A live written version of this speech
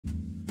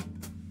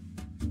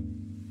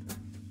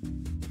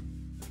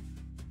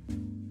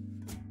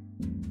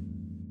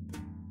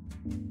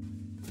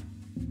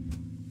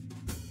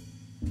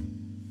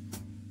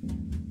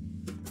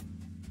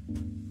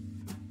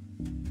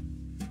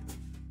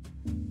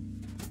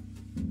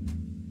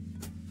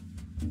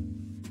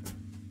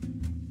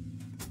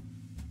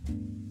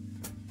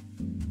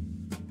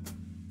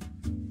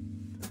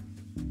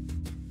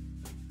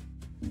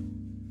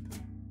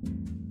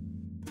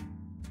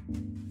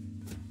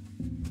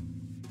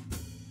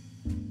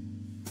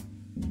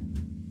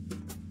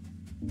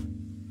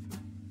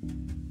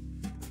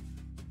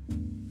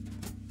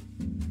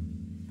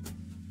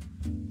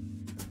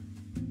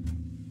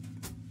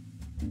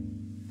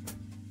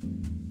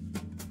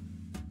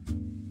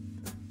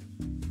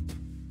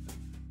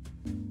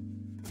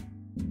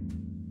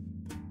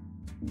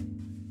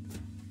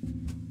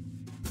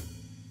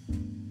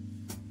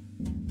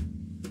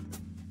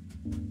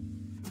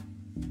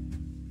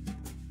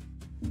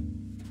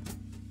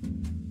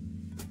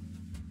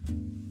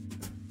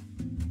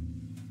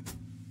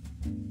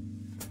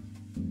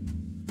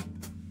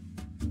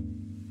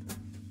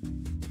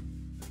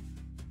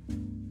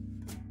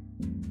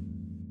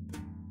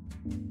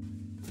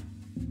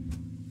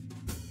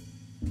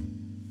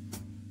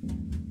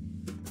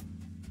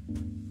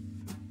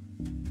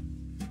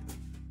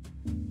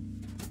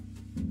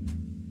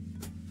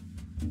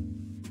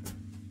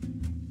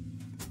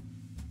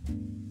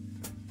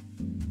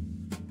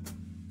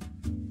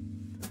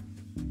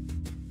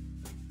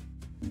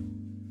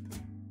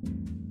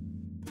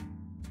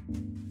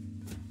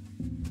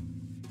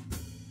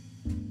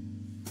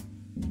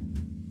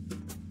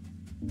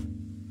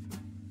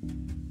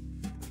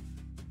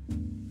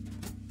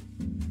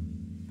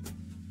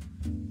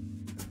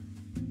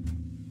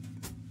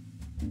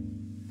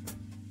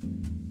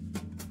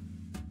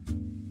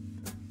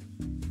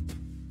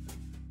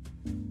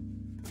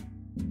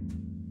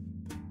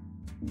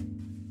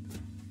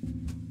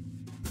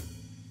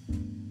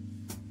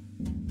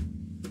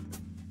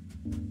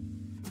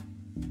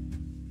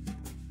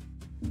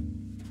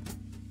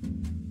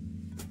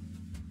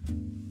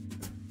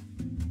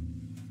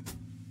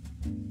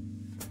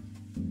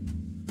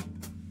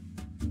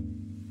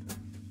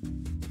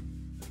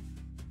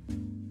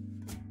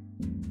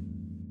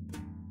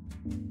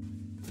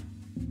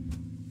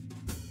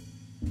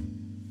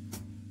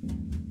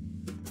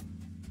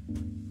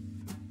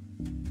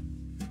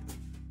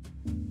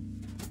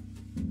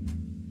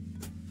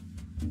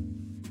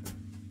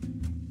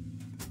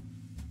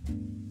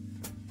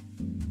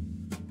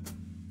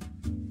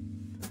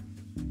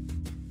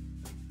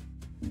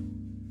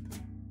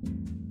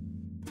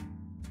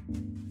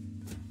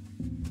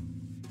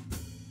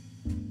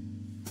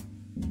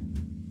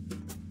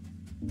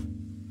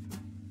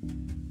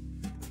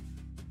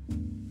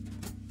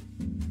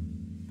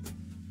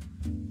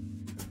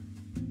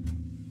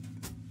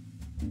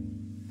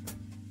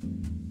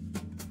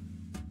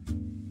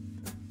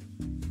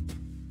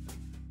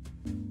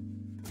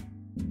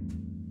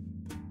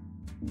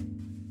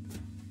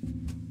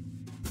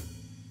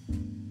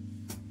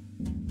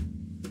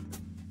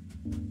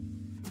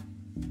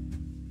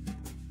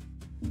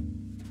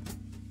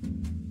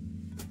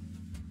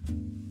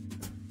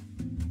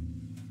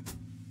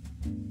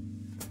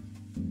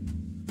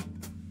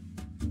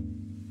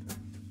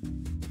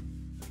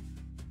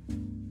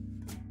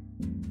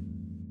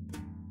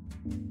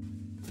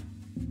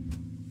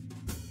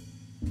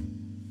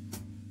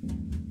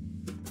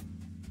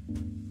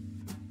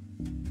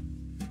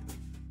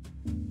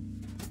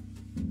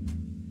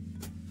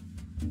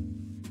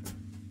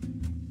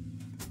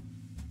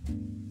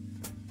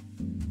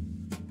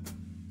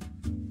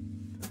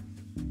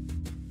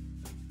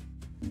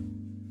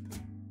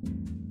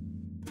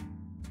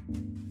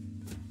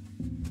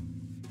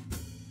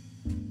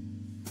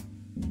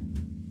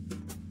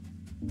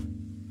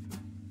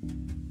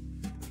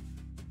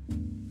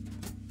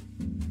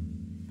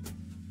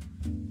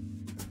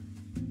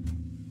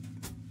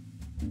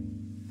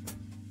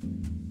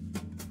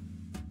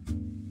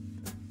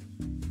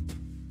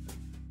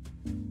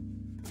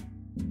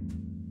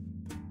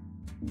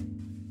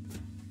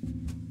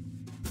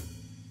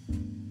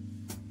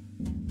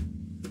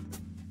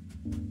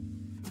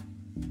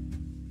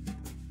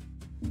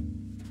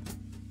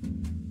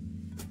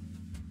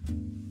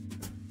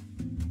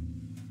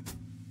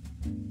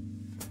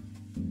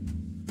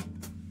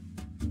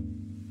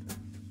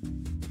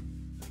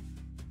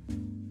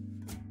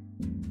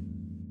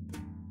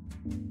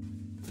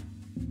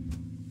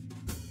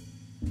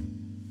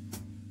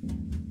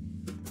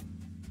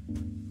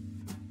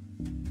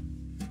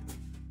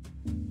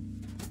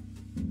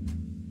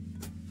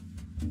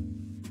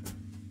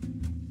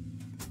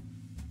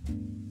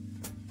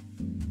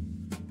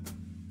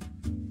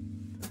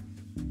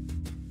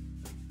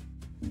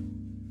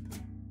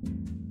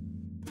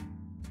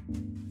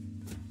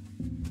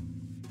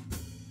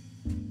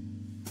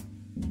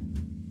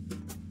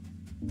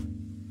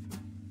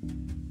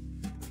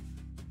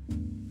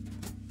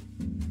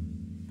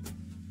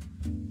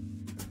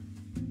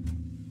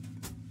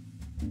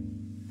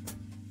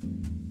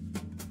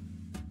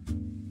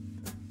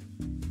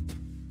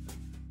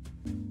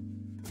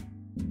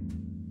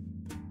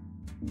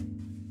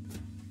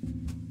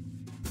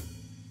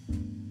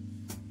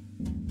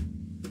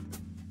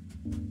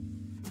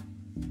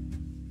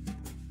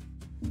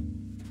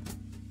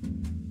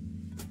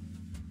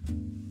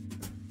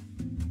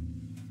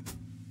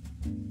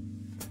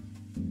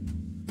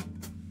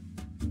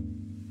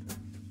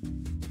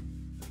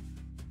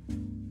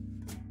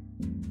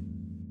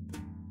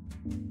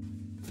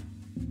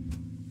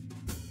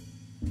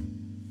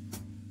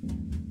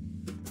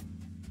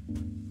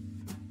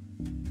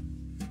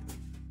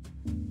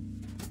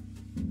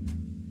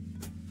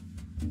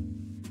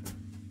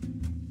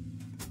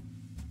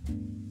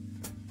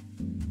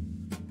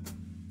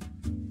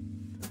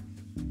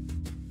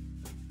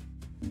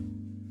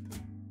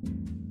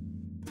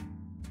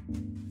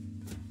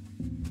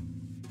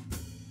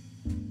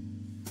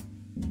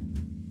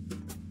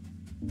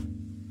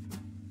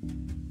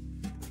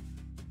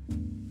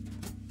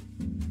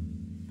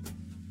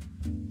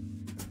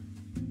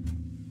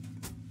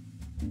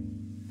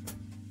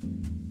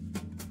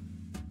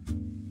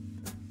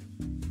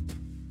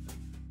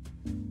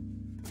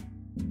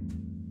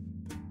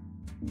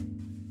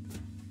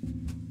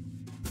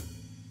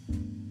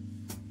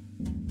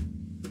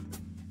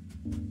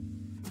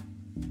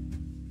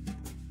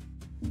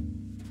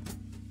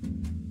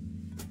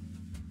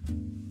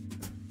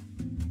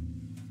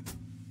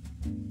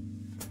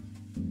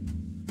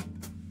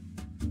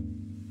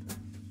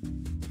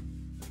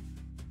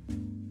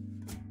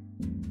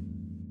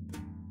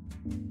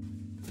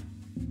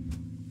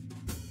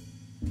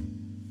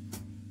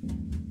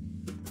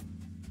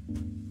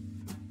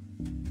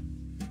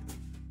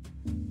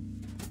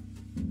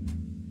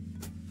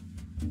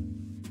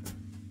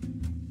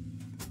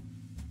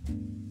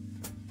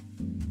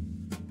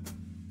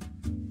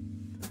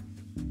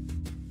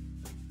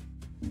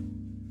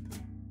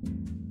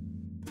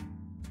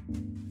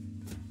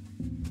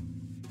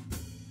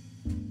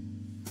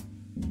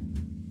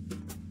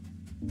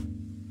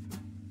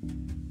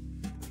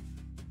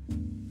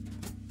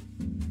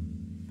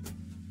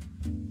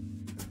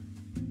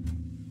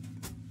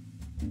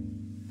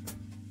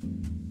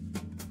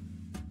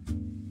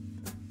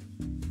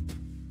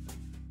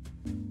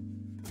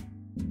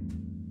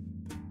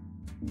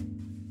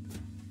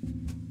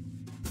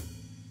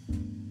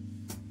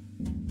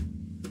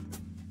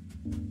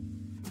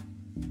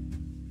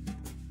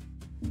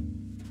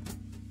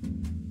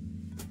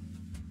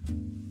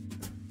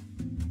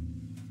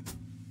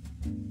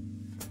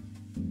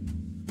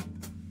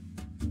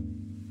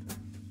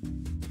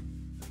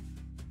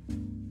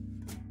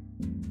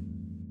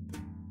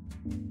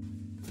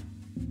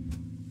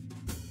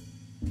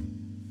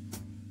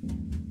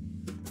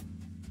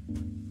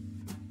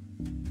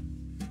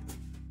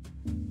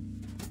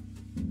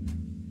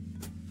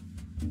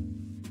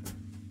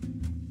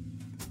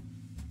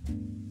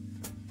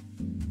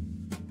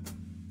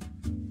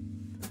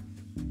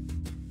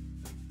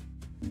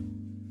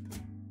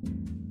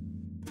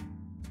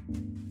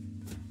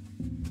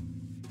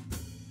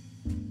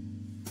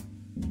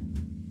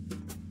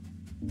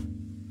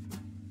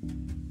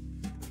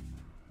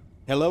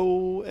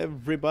Hello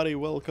everybody,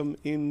 welcome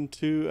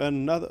into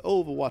another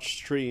Overwatch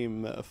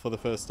stream for the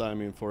first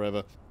time in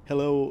forever.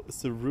 Hello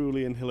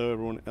Ceruli and hello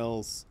everyone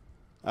else.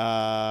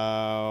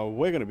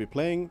 We're gonna be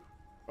playing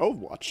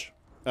Overwatch.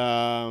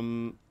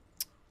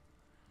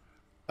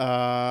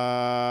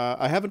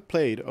 I haven't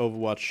played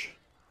Overwatch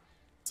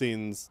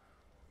since,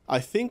 I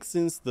think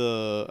since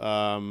the,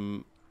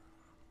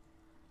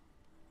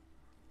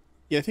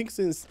 I think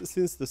since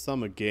the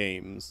summer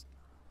games.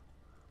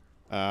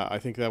 I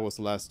think that was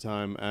the last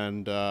time,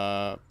 and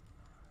yeah,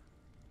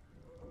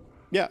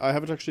 I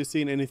haven't actually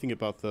seen anything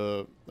about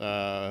the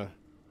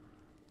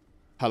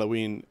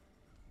Halloween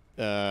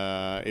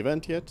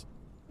event yet,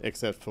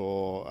 except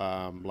for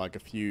like a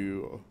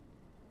few,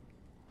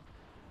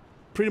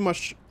 pretty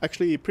much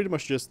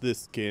just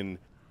this skin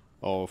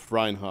of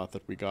Reinhardt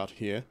that we got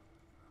here.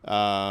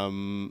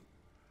 Oh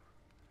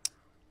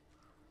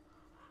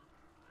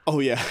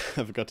yeah,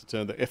 I forgot to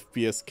turn the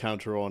FPS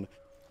counter on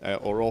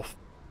or off.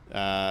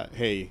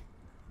 Hey,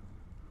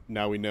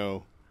 now we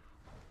know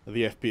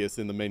the FPS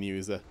in the menu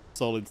is a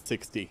solid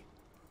 60.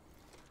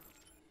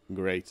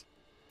 Great.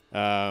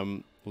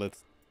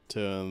 Let's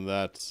turn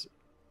that.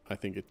 I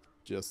think it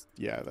just,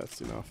 yeah,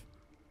 that's enough.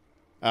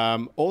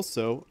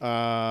 Also,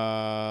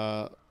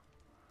 I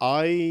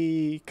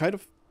kind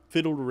of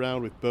fiddled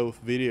around with both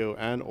video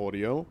and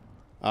audio.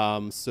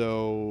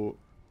 So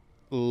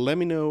let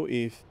me know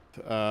if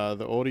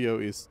the audio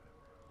is,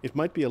 it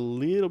might be a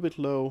little bit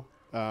low.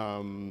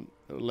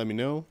 Let me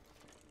know.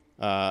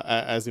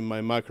 As in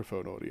my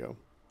microphone audio.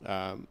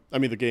 I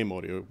mean, the game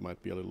audio might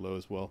be a little low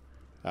as well.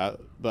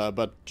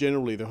 But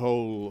generally the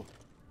whole,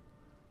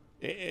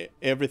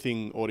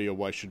 everything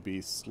audio-wise should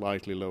be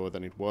slightly lower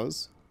than it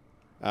was.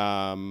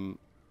 Or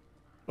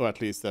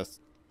at least that's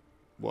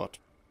what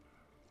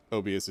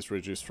OBS is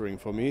registering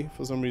for me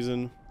for some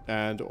reason.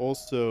 And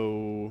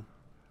also,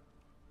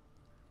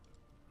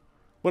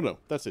 well, no,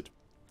 that's it.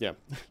 Yeah,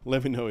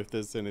 let me know if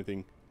there's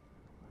anything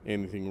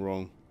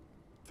wrong.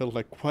 Felt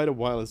like quite a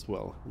while as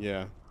well.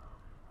 Yeah.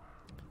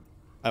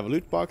 I have a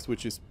loot box,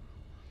 which is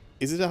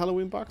it a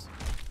Halloween box?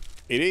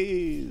 It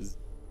is.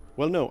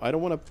 Well, no, I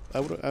don't want to.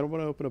 I don't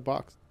want to open a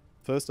box.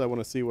 First, I want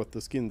to see what the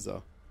skins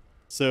are.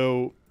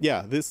 So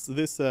yeah, this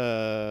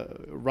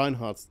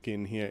Reinhardt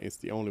skin here is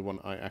the only one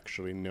I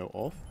actually know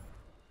of.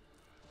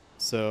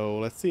 So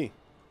let's see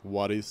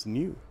what is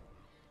new.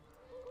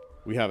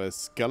 We have a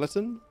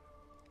skeleton.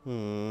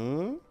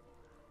 Kind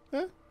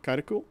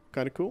of cool.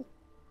 Kind of cool.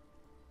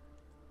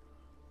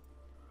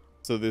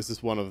 So this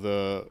is one of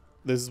the.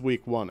 This is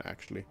week 1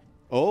 actually.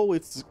 Oh,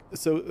 it's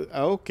so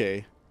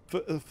okay.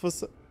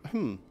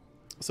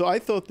 So I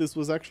thought this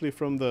was actually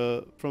from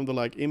the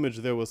like image.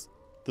 There was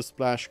the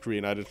splash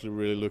screen. I didn't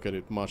really look at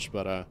it much,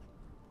 but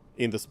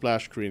in the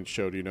splash screen it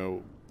showed, you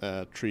know,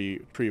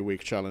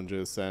 3-week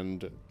challenges,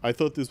 and I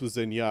thought this was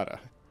Zenyatta.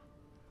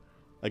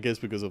 I guess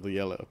because of the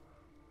yellow.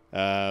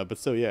 But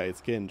so yeah,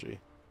 it's Genji.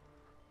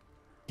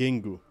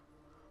 Gengu.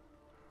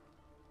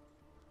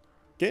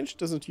 Genji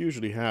doesn't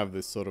usually have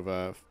this sort of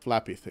a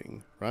flappy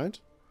thing, right?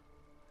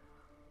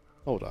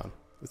 Hold on.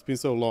 It's been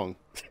so long.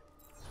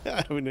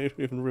 I don't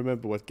even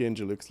remember what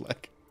Genji looks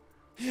like.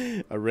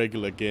 A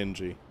regular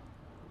Genji.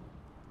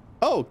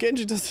 Oh,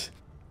 Genji does...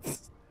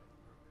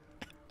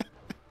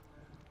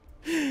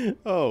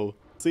 Oh,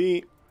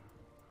 see,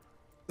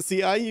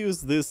 I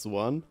use this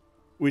one,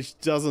 which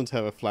doesn't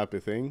have a flappy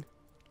thing.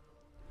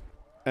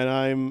 And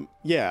I'm...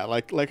 Yeah,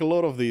 like a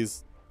lot of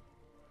these...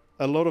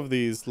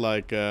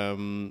 like,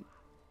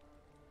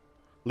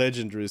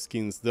 legendary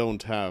skins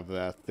don't have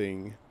that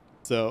thing.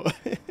 So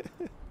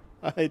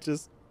I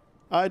just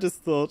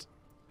thought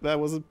that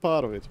wasn't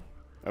part of it.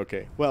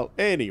 Okay, well,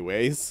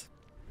 anyways,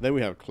 then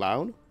we have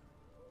Clown.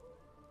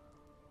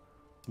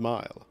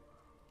 Smile.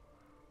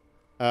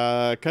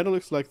 Kind of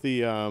looks like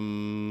the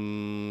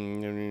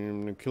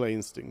Killer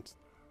Instinct.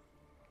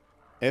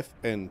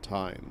 FN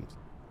times.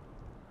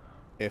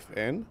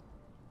 FN?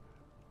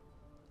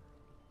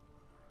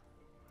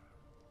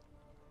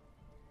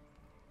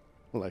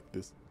 I like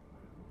this.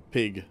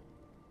 Pig.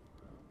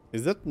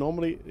 Is that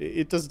normally...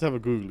 It doesn't have a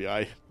googly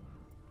eye.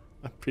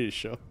 I'm pretty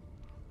sure.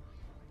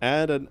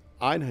 And an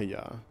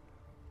Einherjar.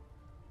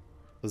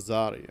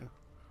 Zarya.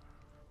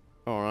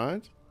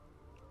 Alright.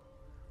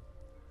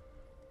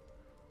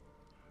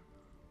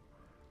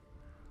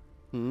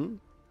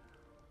 Kind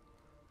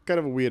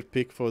of a weird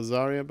pick for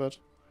Zarya, but...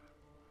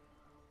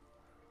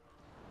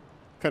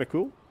 kind of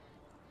cool.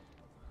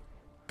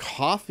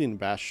 Coffin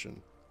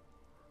Bastion.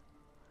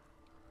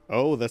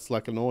 Oh, that's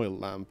like an oil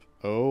lamp.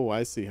 Oh,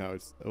 I see how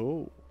it's...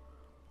 Oh,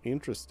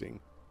 interesting.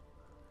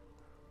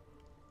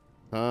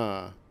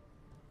 Ah.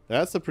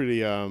 That's a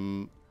pretty,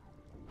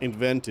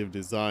 inventive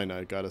design,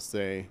 I gotta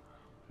say.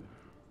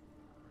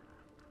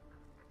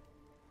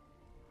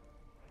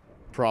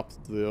 Props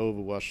to the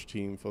Overwatch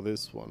team for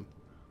this one.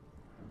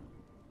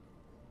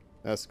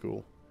 That's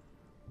cool.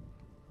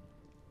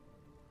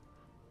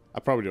 I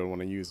probably don't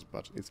want to use it,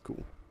 but it's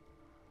cool.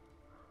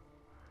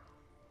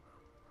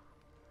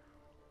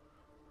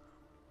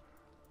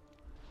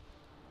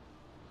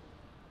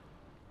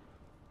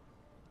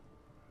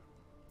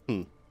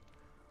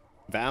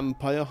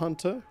 Vampire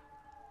Hunter?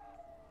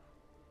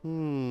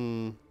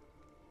 Hmm.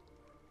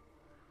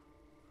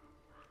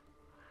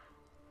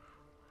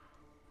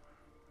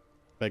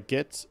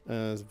 Baguette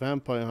as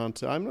Vampire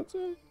Hunter. I'm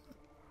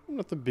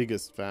not the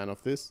biggest fan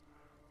of this.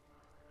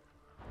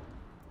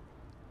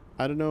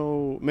 I don't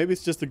know. Maybe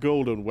it's just the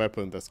golden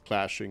weapon that's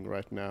clashing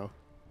right now.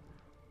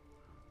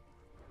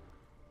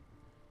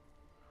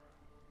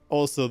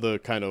 Also the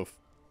kind of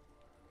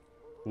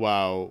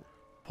WoW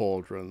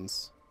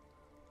pauldrons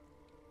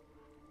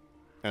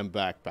and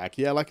backpack.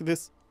 Yeah, like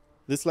this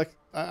like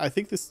I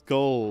think this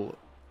skull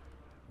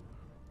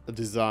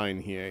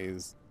design here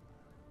is,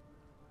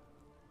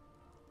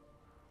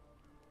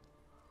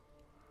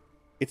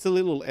 it's a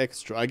little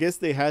extra. I guess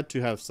they had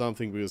to have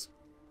something because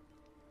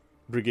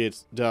Brigade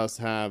does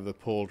have the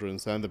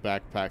pauldrons and the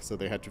backpack, so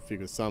they had to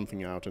figure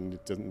something out, and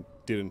it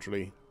didn't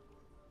really.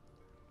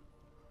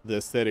 The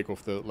aesthetic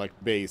of the like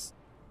base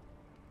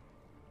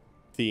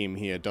theme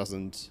here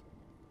doesn't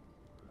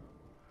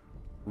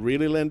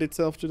really lend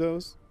itself to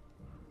those.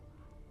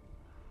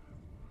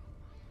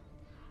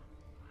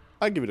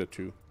 I give it a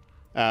 2.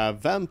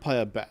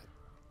 Vampire bat.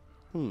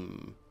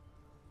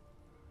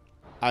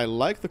 I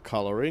like the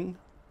coloring.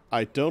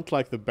 I don't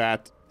like the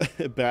bat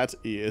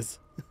ears.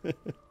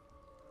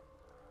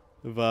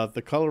 But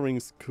the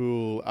coloring's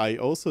cool. I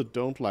also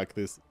don't like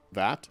this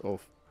vat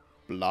of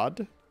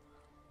blood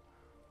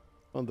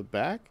on the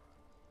back.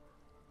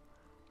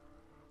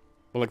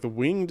 But like the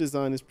wing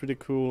design is pretty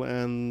cool,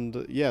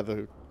 and yeah,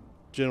 the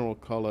general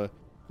color.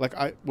 Like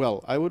I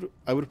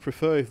would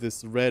prefer if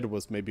this red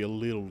was maybe a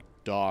little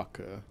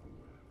darker.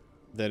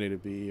 Then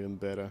it'd be even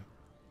better.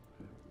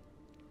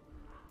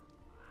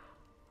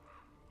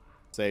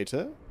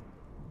 Zeta.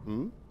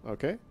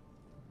 Okay.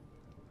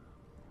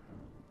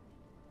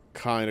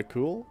 Kinda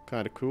cool.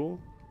 Kinda cool.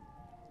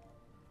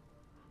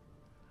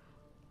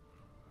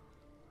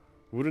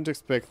 Wouldn't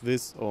expect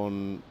this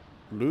on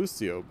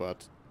Lucio,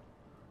 but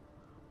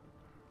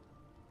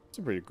it's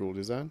a pretty cool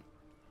design.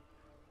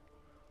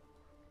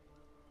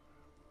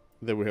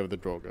 Then we have the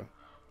Droga.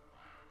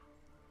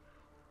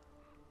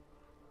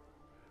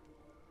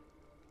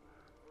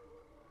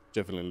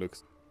 Definitely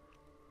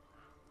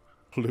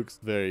looks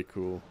very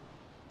cool.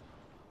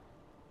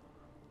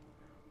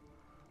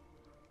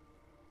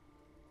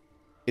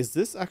 Is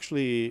this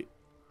actually...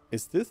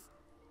 Is this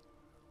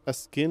a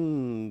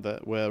skin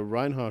that where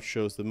Reinhardt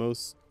shows the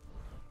most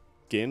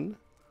skin?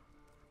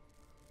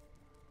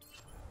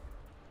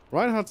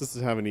 Reinhardt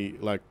doesn't have any,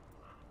 like,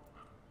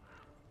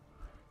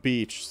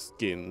 beach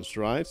skins,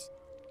 right?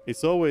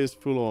 It's always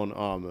full-on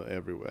armor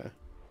everywhere.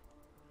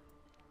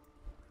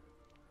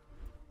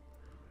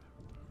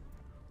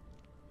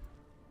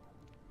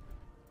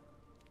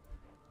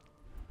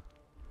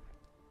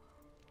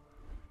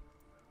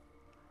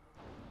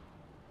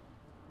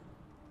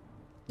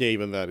 Yeah,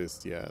 even that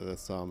is, yeah,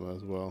 that's armor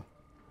as well.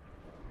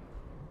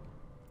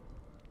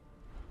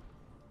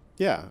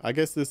 Yeah, I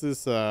guess this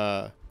is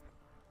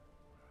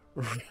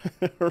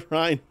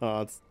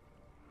Reinhardt's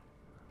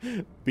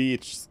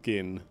beach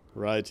skin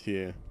right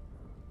here.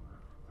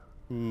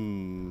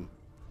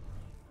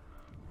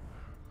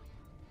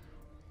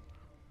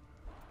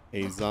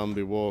 A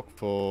zombie walk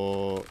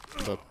for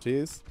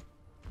Baptiste.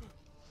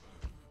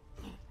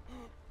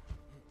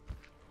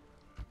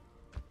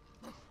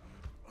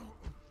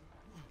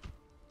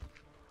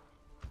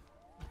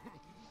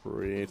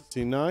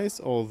 Pretty nice,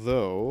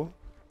 although...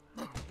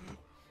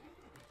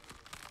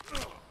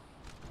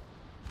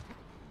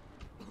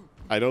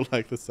 I don't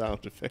like the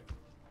sound effect.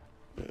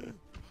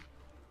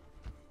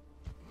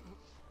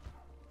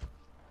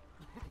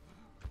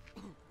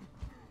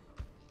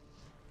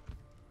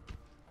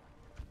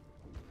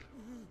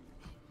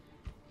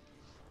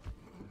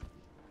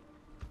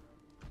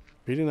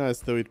 Pretty nice,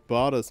 though it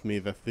bothers me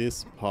that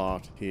this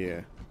part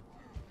here,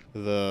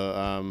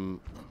 the,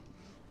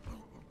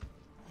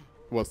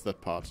 what's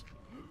that part?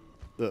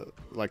 The,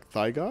 like,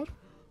 thigh guard?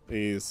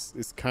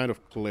 Is kind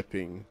of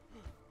clipping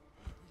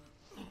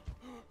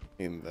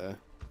in there.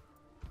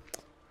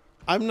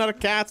 I'm not a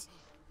cat!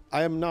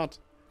 I am not.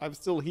 I'm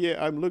still here.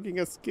 I'm looking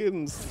at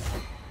skins.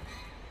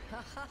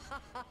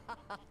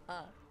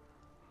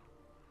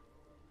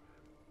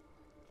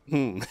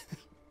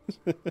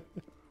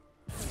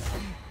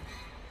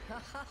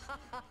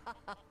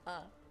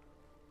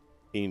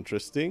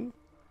 Interesting.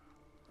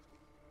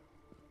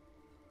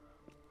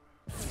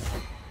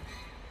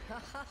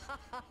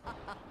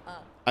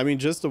 I mean,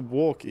 just a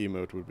walk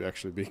emote would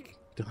actually be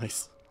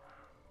nice.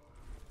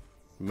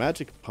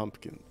 Magic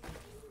pumpkin.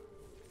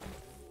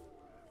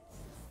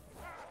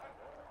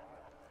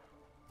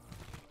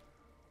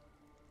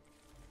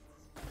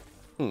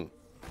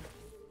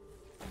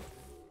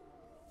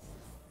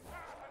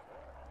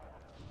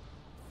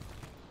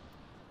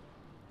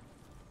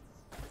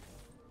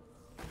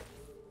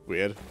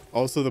 Weird.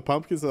 Also, the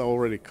pumpkins are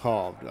already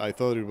carved. I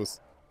thought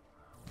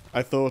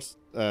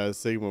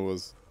Sigma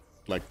was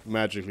like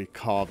magically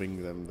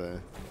carving them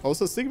there.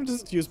 Also, Sigma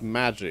doesn't use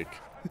magic.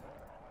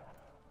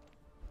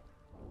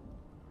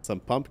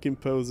 Some pumpkin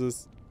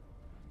poses.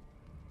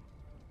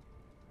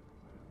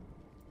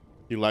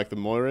 You like the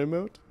Moira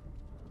emote?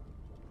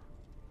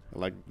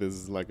 Like this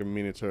is like a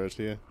mini turret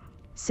here.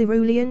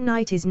 Cerulean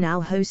Knight is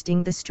now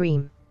hosting the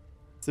stream.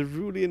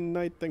 Cerulean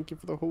Knight, thank you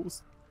for the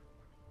host.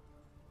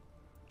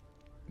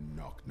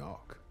 Knock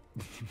knock.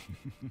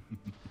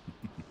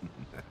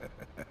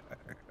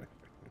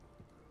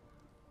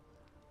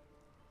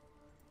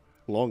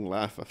 Long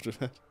laugh after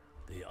that.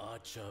 The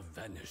archer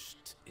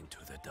vanished into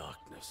the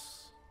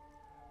darkness.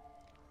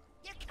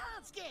 You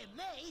can't scare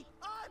me.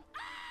 I'm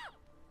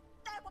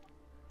that one.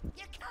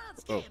 You can't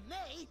scare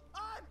me.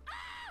 I'm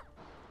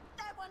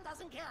that one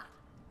doesn't count.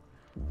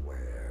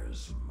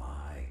 Where's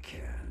my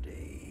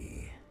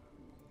candy?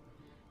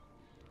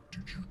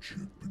 Did you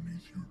check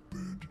beneath your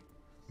bed?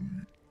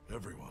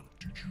 Everyone,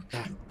 did you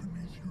check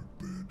beneath your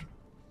bed?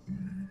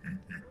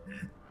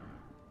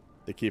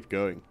 They keep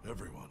going.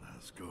 Everyone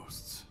has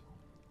ghosts.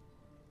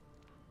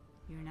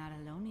 You're not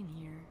alone in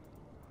here.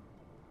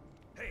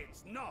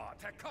 It's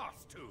not a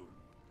costume.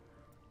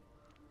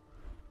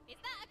 Is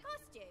that a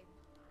costume?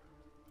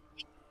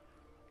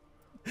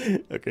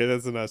 Okay,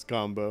 that's a nice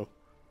combo.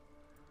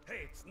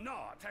 It's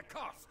not a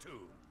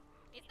costume.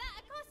 Is that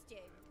a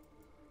costume?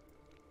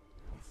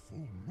 A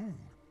full moon.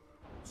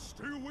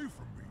 Stay away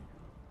from me.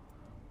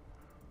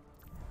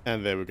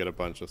 And there we got a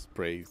bunch of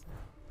sprays.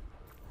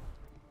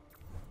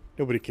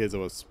 Nobody cares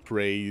about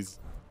sprays.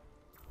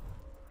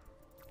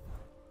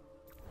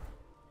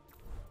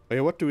 Oh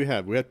yeah, what do we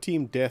have? We have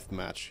team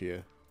deathmatch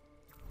here.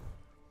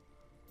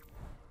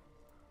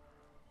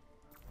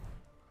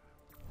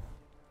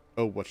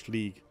 Overwatch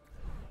League.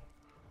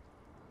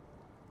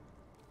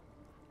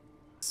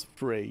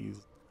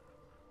 Sprays.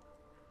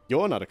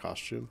 You're not a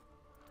costume.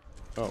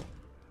 Oh.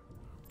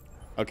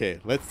 Okay,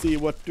 let's see,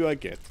 what do I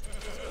get?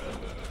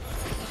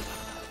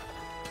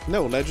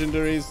 No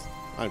legendaries.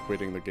 I'm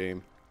quitting the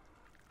game.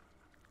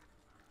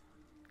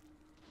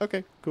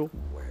 Okay, cool.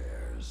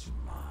 Where's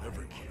my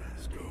Everyone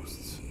has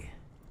ghosts.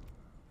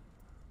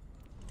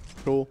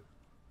 Cool.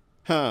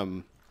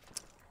 I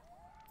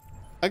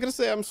gotta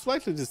say, I'm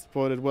slightly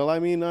disappointed. Well, I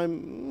mean, I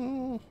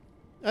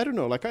don't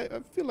know. Like,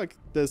 I feel like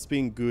there's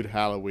been good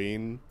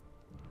Halloween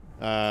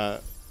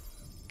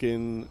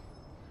skin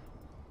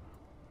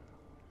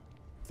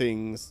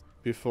things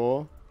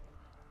before.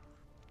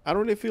 I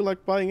don't really feel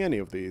like buying any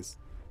of these.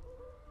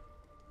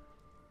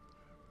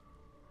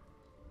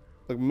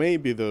 Like,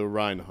 maybe the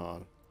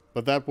Reinhardt.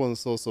 But that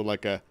one's also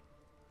like a...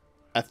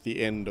 At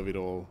the end of it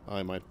all,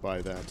 I might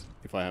buy that.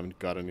 If I haven't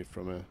gotten it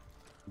from a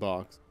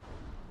box.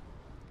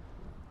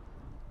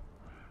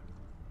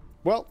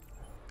 Well,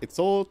 it's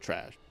all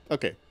trash.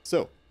 Okay,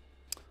 so.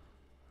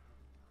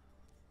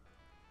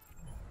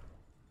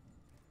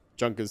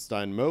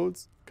 Junkenstein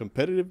modes.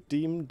 Competitive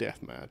team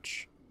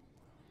deathmatch.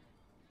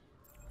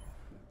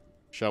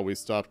 Shall we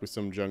start with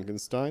some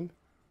Junkenstein?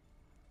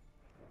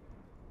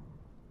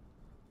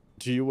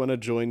 Do you want to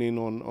join in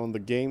on the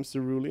game,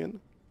 Cerulean?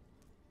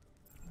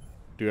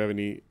 Do you have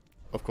any...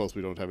 Of course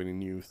we don't have any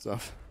new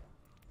stuff.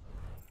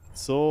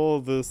 It's all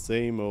the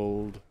same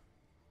old...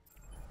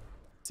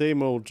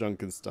 Same old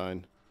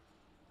Junkenstein.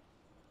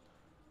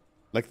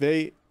 Like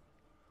they...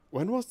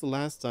 When was the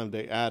last time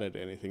they added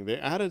anything? They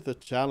added the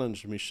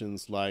challenge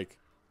missions like...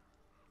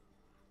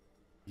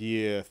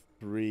 Year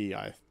 3,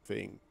 I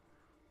think.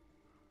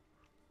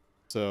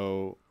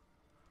 So...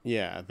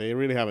 Yeah, they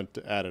really haven't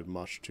added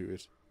much to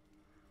it.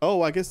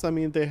 Oh, I guess, I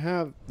mean, they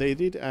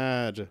did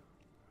add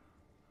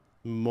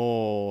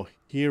more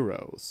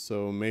heroes.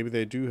 So maybe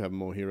they do have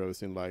more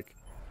heroes in, like,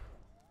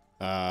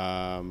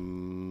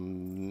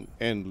 Endless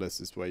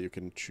is where you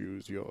can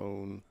choose your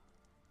own.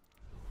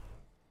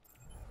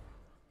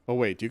 Oh,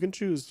 wait, you can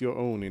choose your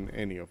own in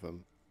any of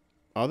them.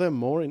 Are there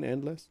more in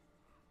Endless?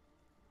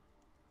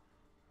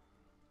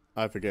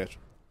 I forget.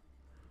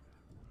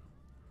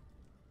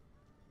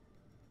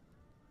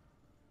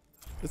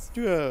 Let's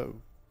do a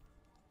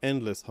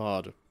Endless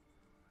hard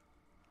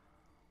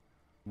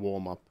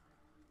warm up.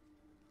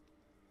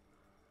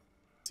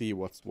 See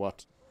what's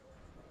what.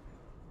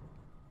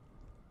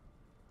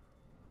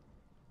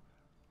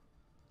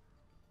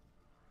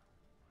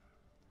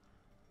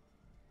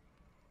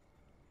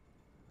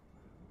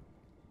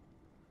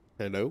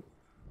 Hello?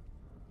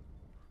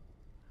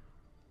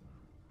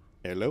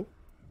 Hello?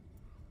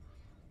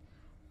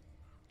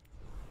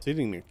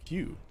 Sitting in a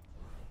queue.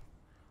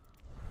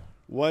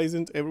 Why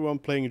isn't everyone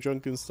playing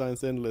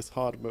Junkenstein's Endless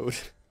hard mode?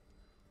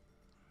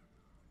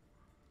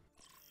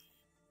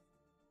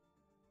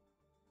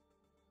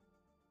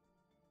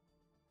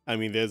 I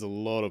mean, there's a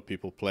lot of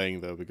people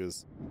playing though,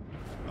 because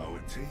Our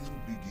tale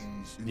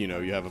begins you know,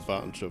 you have a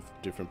bunch of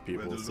different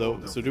people.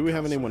 So do we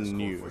have anyone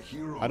new?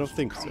 I don't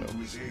think so.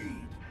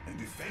 And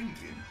defend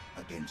him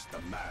against the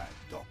mad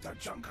Dr.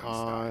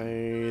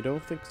 Junkenstein. I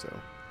don't think so.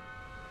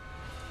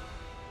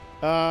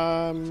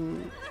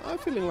 I'm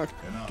feeling like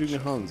doing a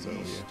Hanzo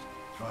here.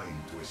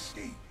 Trying to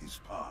escape his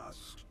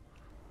past.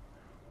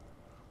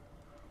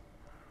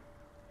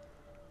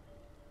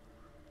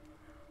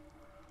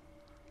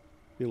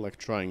 Feel like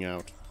trying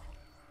out.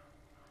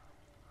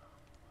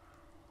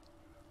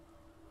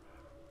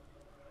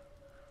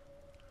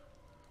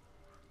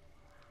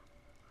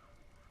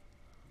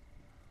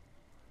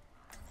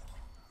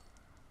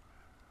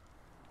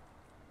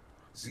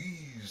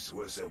 These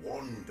were the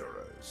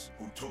wanderers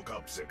who took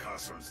up the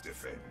castle's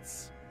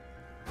defense.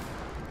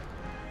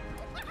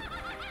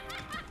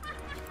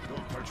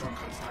 Dr.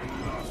 Junkenstein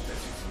laughed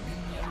as his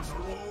minions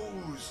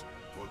arose,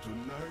 for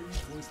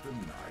tonight was the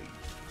night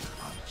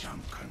of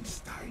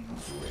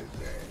Junkenstein's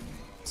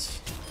revenge.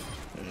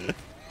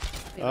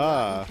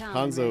 Ah,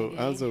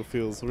 Hanzo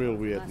feels real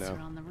weird now.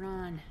 On the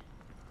run.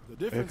 The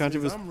difference can't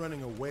is even- I'm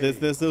running away.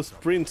 There's no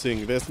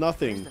sprinting. There's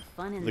nothing. Where's the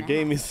fun in The that?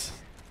 game is.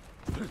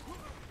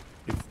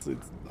 It's.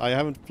 I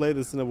haven't played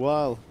this in a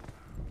while.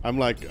 I'm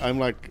like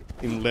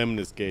in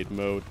Lemnis Gate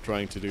mode,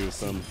 trying to do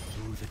some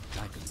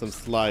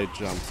slide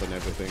jumps and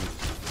everything.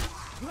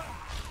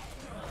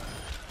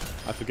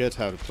 I forget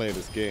how to play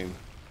this game.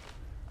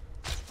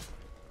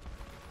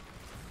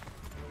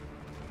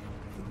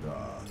 The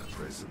dark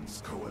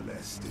presence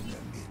coalesced in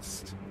their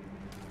midst.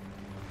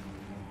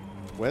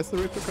 Where's the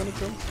Ripper gonna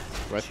come?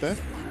 Right there?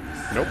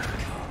 Nope.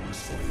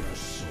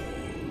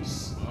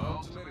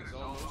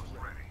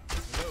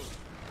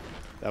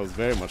 That was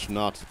very much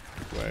not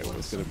where it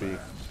was gonna be.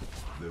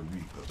 The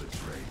Reaper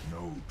betrayed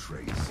no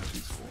trace of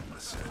his former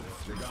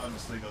self. The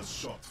gunslinger's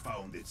shot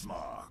found its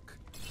mark.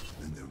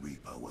 Then the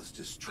Reaper was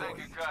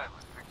destroyed.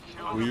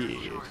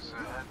 Weird.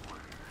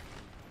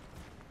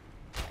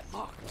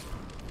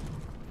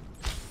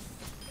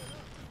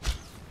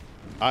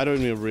 I don't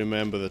even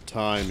remember the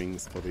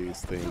timings for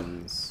these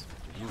things.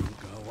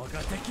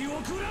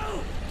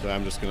 So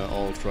I'm just gonna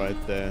ult right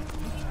there.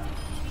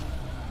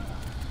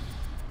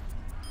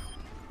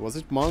 Was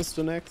it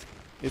Monster next?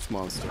 It's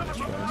Monster next,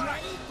 right?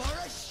 Ready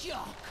for a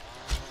shock.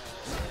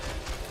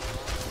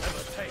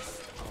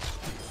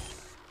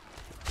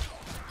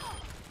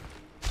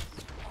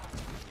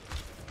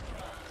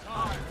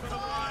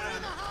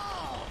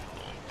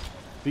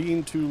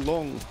 Been too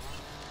long.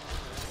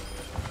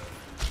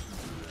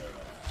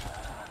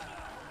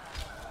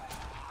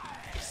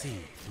 See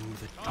through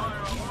the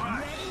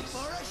Ready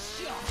for a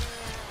shock.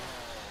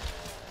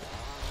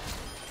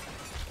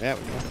 There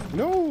we go.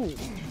 No!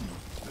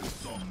 The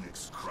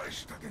Zomnics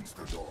crashed against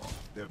the door,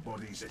 their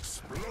bodies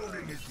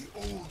exploding as the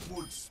old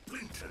wood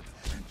splintered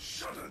and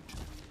shuddered.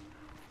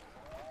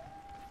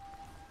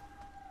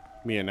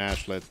 Me and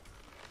Ash let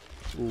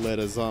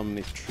a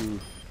Zomnic through.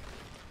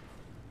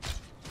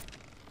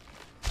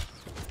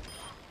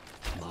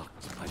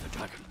 marked by the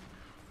dragon.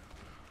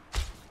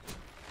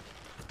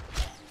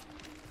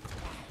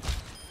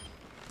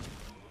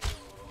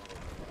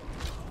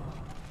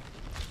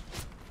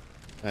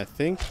 I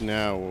think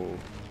now.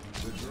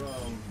 The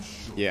ground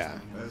shook Yeah.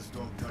 as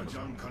Dr.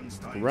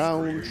 Junkenstein's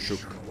Ground creation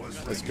shook.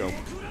 was Let's go.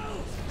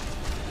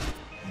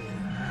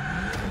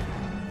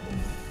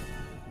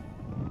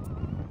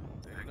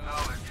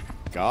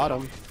 Got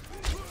him.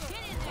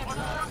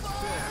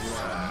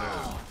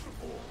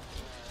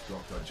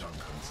 Dr.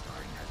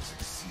 Junkenstein had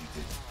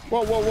succeeded.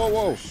 Whoa, whoa, whoa,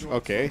 whoa. Shot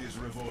Okay. from his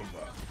revolver,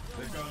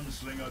 the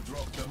gunslinger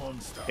dropped the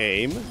monster.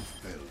 Aim.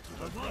 Fell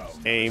to the ground.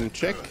 Aim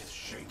check.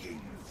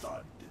 Shaking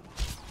thud.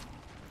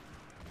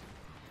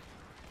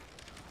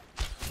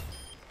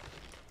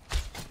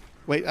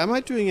 Wait, am I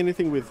doing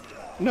anything with...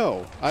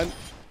 No,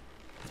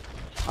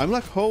 I'm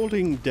like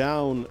holding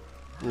down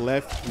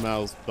left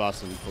mouse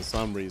button for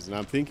some reason.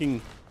 I'm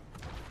thinking...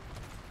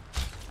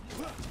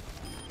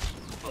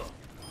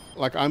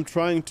 Like I'm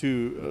trying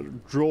to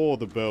draw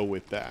the bow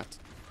with that.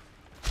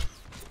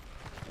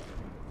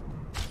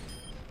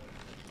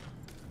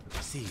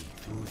 See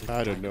through the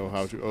I don't know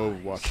how to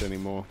Overwatch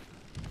anymore.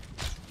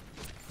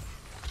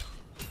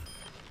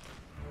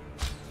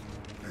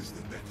 As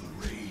the battle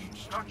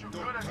raged, Dr.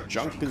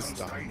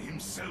 Junkenstein.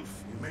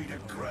 himself made a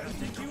grand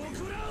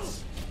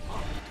appearance.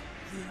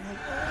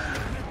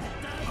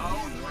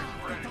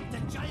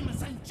 Dr.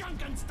 Jameson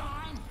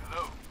Junkenstein.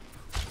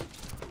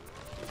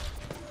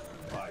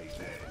 By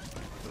then,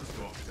 the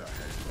doctor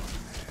had run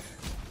mad,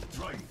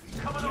 driving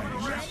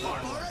Ready for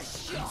a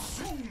shock.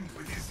 consumed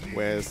with his near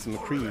Where's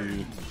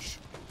McCree?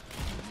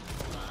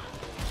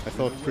 I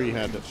thought Cree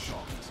had it.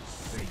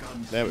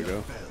 There we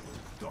go.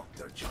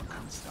 Dr.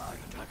 Junkenstein.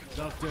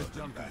 Dr. The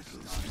Junkenstein.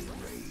 battle still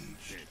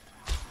raged.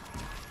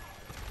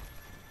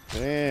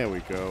 There we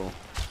go.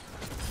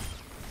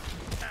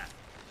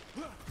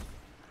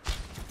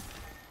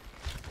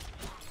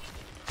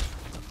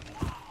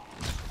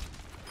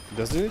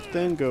 Doesn't it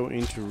then go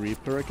into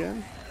Reaper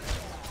again?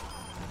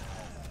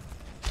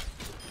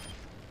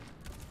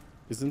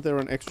 Isn't there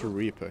an extra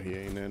Reaper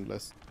here in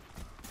Endless?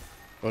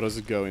 Or does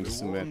it go into The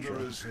Symmetra?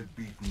 Wanderers had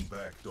beaten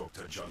back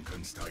Dr.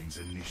 Junkenstein's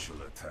initial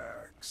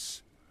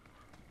attacks.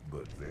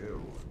 But their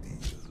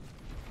ordeal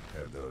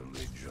had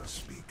only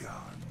just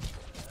begun.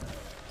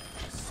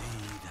 see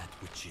that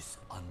which is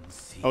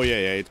unseen. Oh yeah,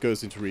 it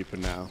goes into Reaper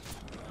now.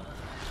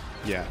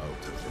 Yeah.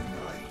 Out of the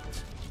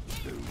night,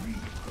 the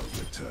Reaper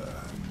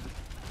returned.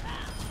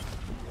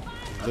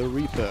 The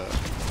Reaper.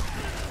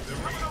 The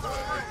Reaper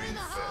had been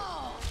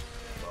felled,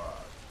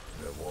 but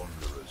the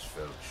Wanderers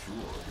felt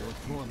sure that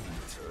he would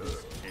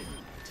return.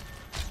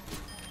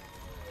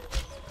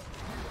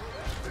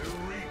 The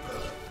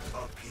Reaper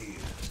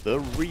appeared. The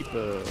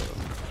Reaper.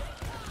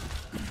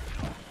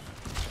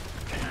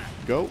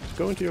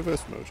 go into your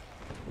burst mode.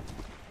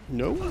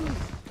 No.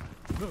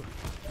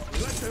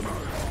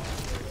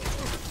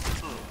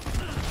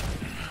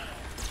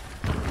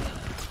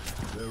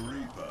 The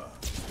Reaper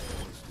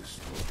was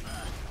destroyed.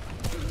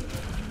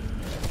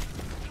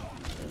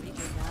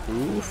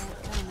 Oof.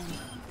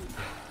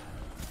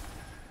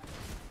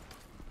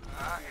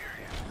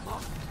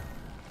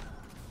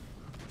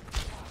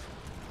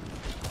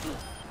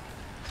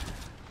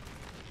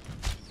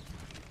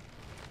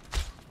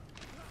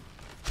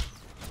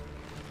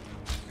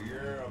 The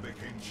air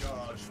became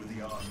charged with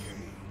the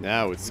arcane.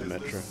 Now it's The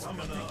Symmetra.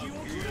 summoner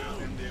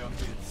appeared in their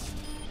midst.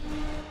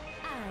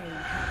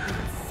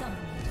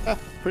 Ah,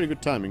 pretty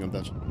good timing on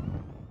that.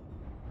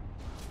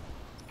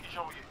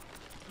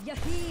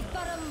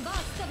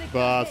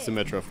 But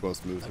Symmetra, of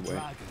course, moves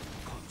away.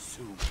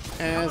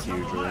 As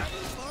usual.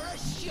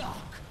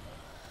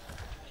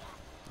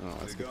 Oh,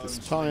 let's get this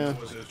tire.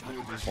 Was as good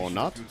as Or his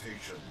not.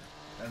 reputation,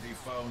 and he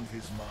found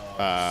his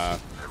mark.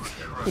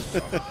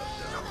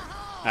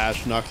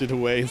 Ash knocked it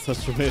away in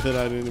such a way that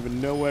I didn't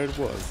even know where it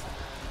was.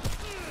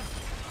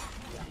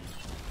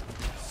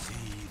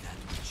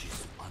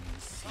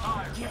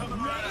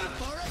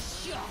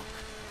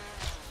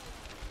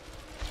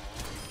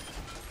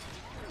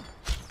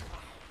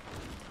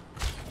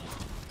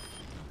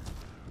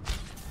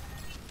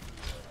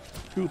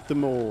 Shoot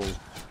them all.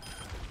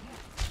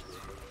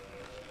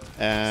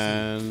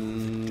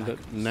 And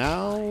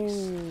now,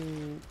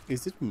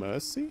 is it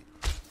Mercy?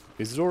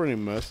 Is it already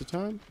Mercy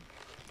time?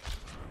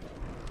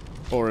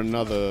 Or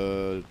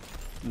another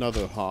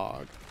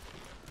hog?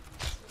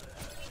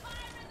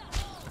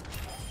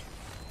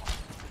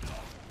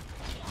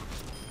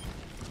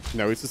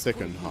 No, it's the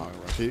second hog,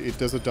 right? It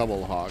does a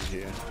double hog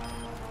here. A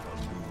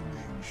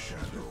looming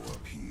shadow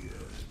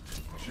appeared.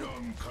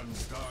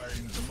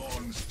 Junkenstein's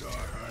monster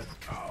had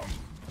come.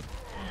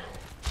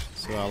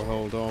 So I'll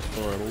hold off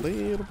for a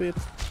little bit.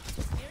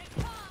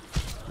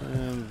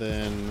 And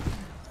then...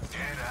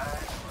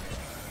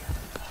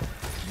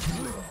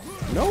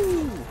 No!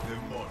 The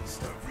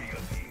monster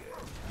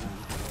reappeared.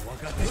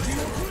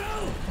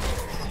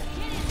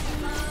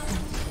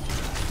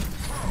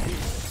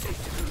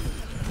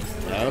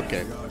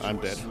 Okay, I'm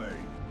dead.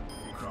 Slain,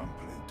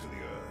 crumpling to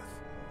the earth.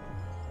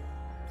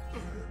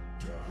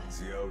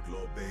 The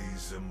outlaw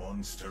bathes the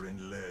monster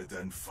in lead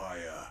and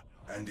fire,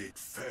 and it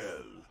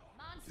fell.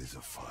 Is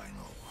a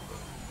final blow.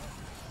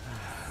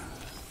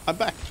 I'm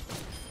back!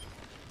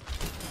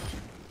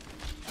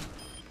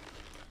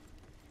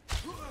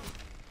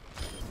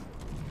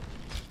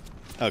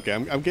 Okay,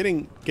 I'm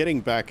getting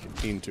back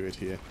into it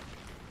here.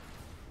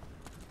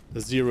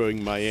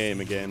 Zeroing my aim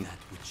again.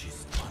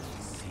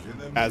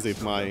 As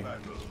if my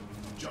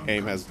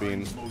aim has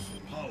been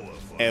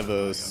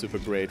ever super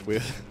great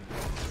with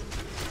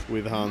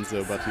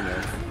Hanzo, but you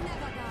know.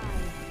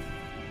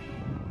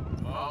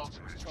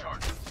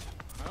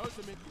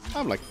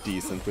 I'm like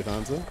decent with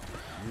Hanzo.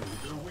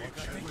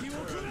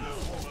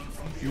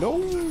 No!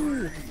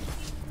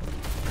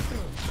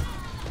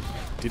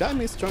 Did I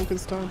miss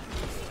Junkenstein?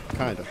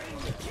 Kinda. The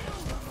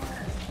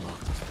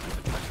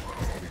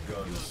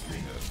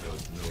gunslinger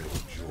felt no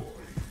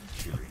joy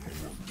killing a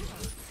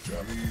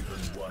woman,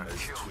 even one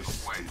as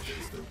twisted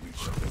as the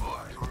witch of the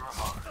Wild.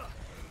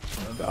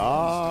 And the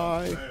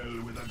Die! monster fell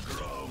with a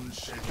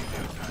ground-shaking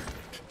impact.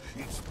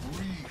 Its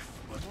brief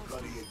but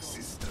bloody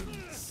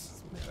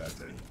existence at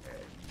an end.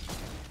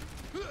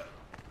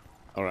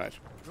 Alright.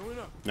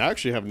 I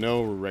actually have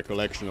no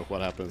recollection of what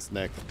happens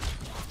next.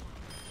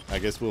 I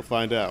guess we'll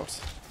find out.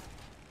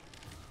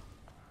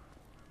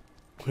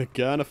 We're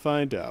gonna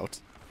find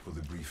out. For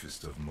the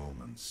briefest of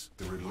moments,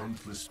 the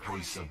relentless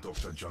pace of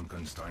Dr.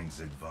 Junkenstein's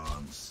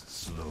advance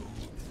slowed.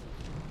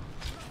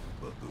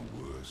 But the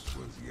worst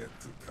was yet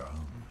to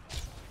come.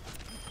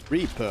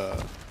 Reaper,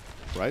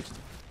 right?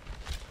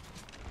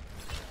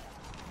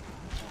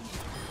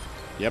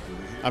 Yep.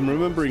 I'm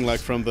remembering like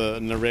from the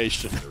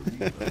narration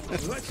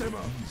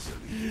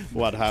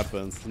what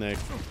happens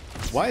next.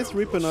 Why is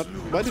Reaper not...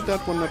 Why did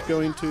that one not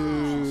go into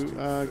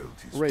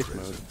Wraith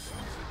mode?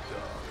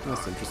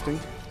 That's interesting.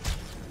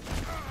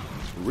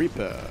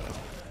 Reaper.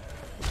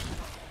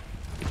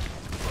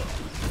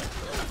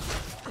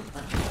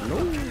 No.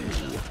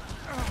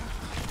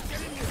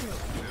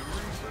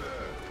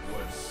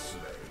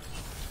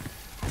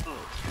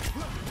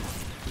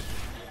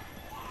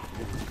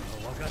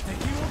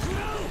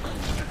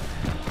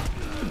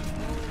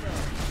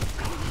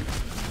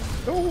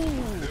 Oh.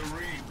 The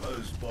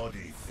Reaper's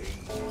body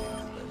faded in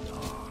the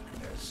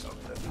darkness of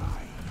the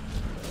night.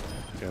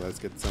 Okay, let's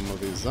get some of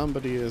these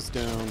zombies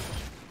down.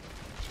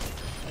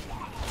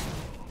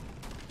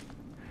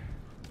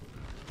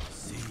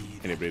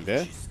 Anybody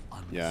there?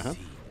 Yeah, huh?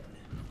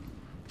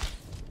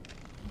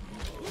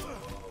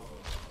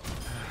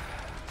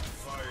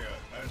 Fire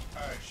and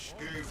ash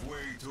gave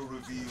way to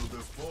reveal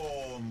the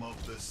form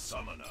of the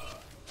summoner.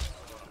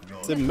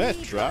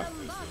 Symmetra. As the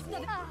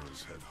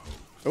wanderers had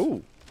hoped.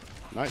 Oh,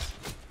 nice.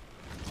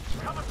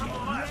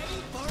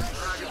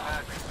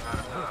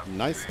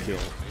 Nice kill.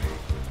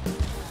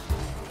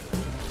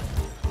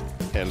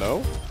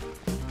 Hello?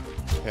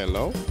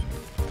 Hello?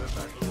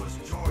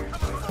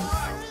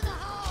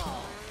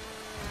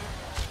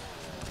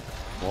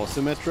 More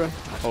Symmetra.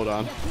 Hold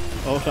on.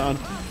 Hold on.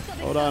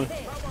 Hold on.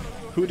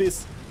 Who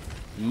this?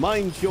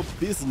 Mind your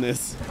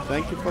business.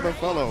 Thank you for the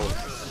follow.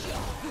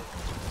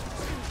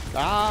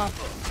 Ah!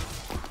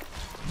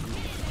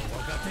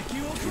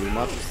 Too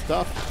much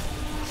stuff.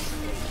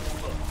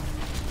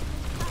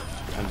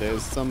 And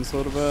there's some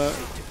sort of a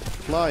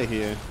fly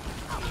here.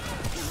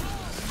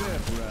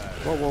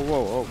 Whoa, whoa,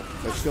 whoa! Oh,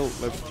 let's kill.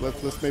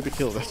 Let's maybe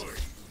kill that.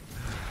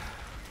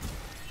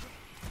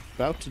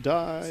 About to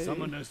die.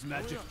 Summoner's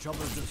magic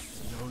troubles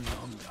us no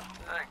longer.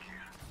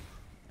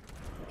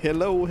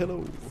 Hello,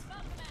 hello.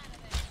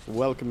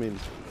 Welcome in.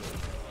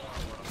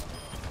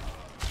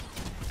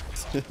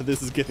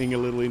 This is getting a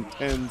little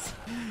intense.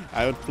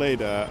 I haven't played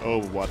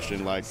Overwatch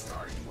in like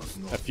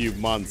a few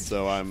months,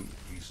 so I'm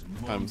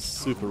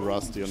super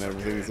rusty on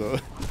everything. So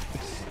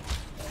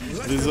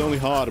this is only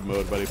hard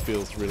mode, but it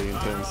feels really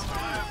intense.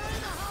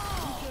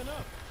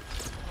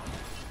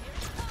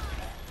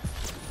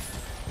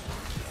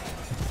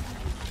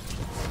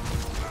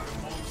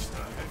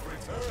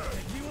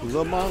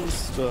 The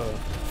monster.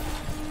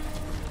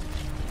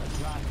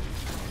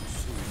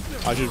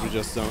 I should have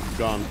just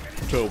gone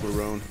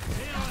Toblerone.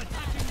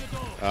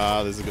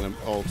 Ah, this is gonna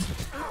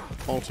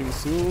ulting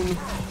soon.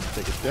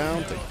 Take it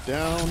down, take it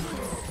down.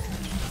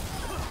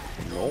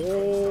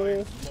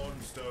 No.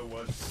 Monster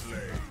was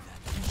slain.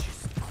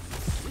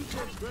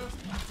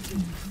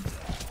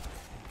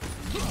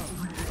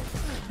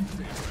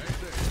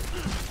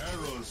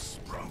 Arrows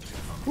sprouted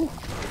from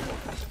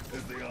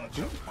as the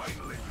archer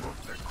finally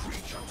brought the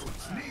creature to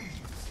its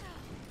knees.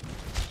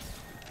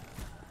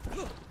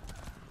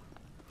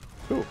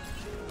 Cool.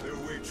 The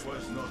witch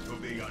was not to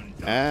be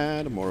undone.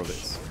 And more of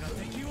this.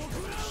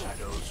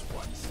 Shadows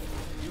once.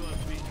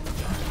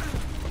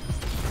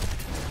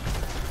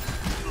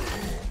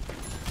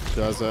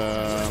 Does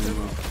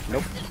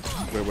nope.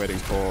 We're waiting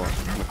for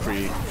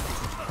McCree.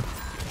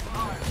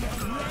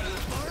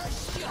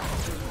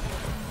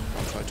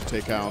 I'll try to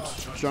take out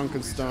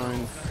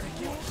Junkenstein.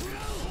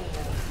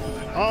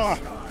 Ah!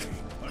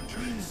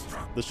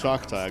 The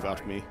shock tire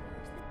got me.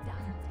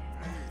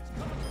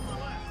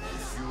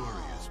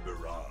 Furious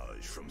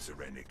barrage from the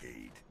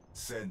renegade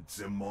sent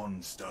the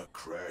monster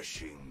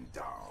crashing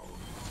down.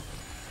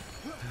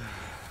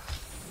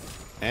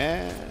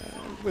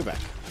 And we're back.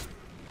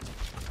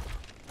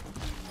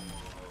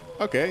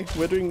 Okay,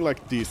 we're doing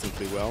like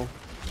decently well.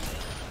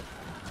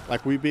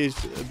 Like we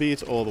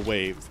beat all the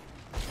waves,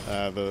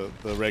 the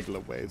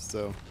regular waves.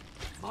 So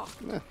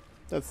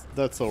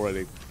that's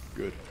already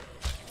good.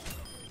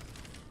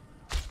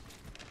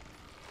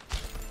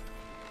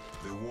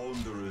 The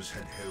Wanderers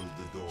had held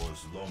the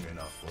doors long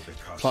enough for the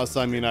castle. Plus,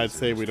 I mean, I'd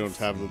say we don't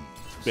have the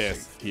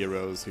best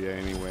heroes here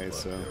anyway,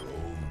 so. Their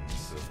own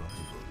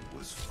survival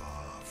was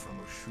far from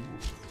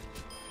assured.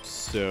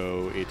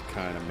 So it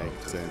kind of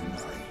makes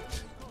sense.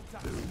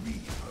 The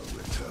Reaper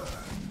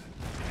returned.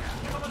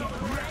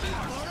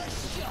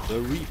 The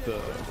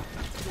Reaper.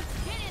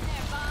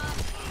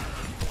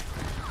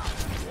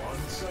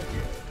 Once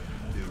again,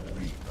 the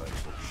Reaper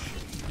took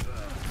shape.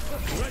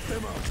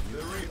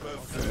 The Reaper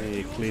Let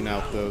me clean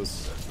out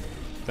those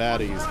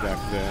baddies back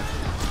there.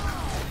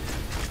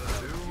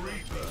 The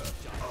Reaper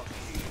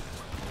upheaved.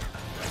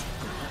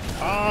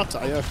 Ah,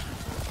 tire.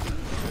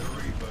 The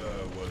Reaper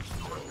was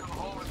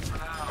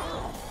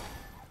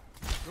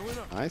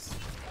no. Nice.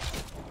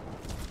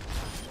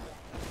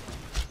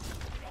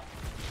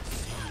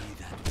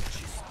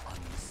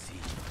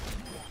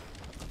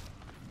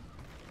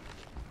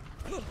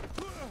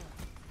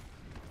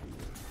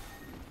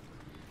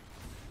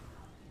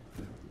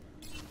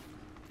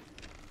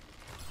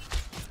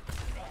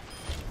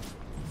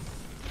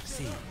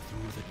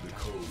 The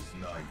cold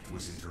night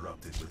was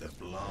interrupted with a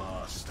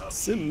blast of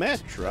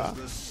Symmetra.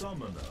 the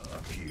summoner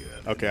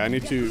appeared. Okay, I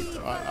need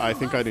to. I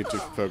think I need to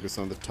focus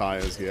on the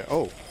tires here.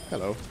 Oh,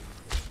 hello.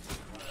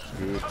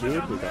 Good,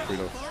 good. We got rid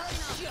of.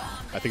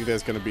 I think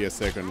there's gonna be a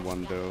second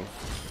one though.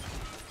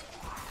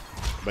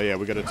 But yeah,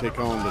 we gotta take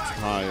on the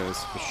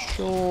tires for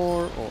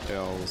sure, or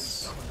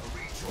else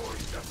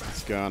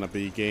it's gonna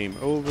be game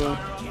over.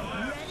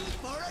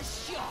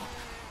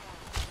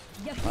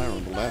 Fire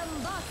on the left.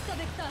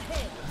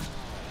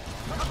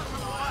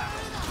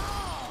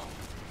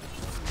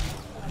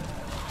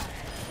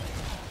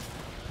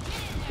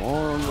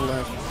 More on the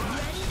left.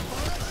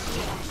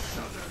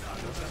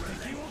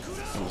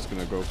 I'm just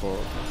gonna go for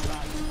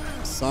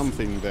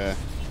something there.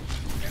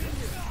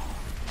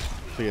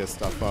 Clear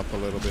stuff up a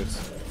little bit.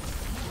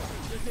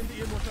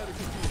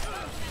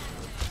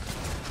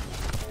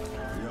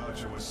 The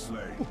archer was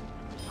slain.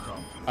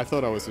 I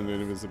thought I was in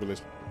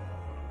invisibility.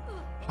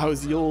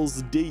 How's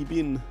y'all's day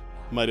been?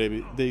 My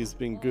day's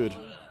been good.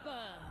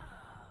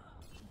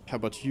 How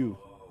about you?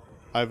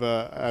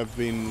 I've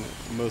been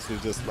mostly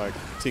just like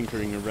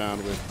tinkering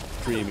around with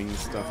streaming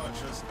stuff.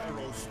 Archer's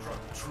arrow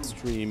struck true.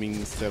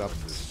 Streaming setup.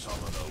 The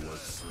summoner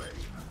was slain.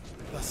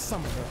 The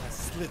summoner has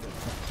slithered.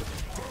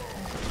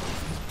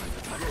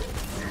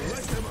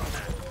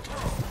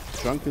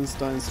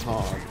 Junkenstein's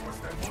hard.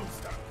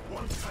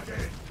 Once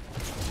again.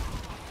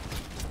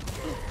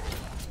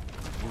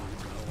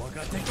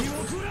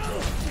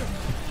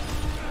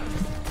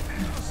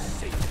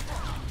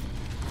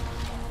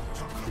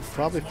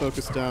 Probably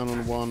focus down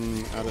on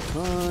one at a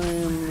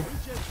time.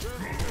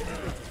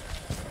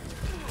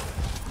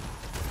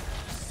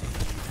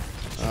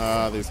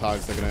 These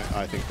hogs are gonna...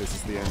 I think this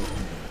is the end.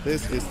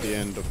 This is the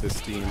end of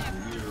this team. As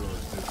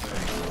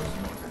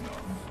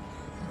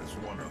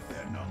one of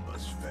their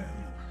numbers fell.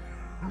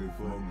 If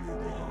only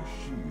they had a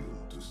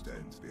shield to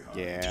stand behind.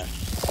 Yeah.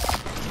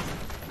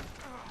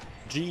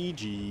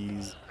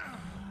 GG's.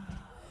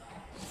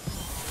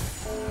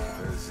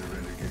 As the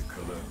renegade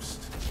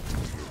collapsed,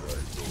 he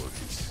realized all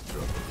his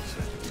struggles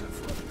had been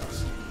for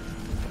nothing.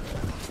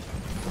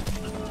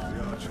 The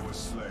archer was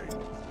slain,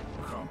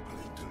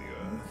 crumpling to the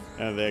earth.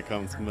 And there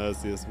comes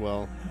Mercy as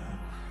well.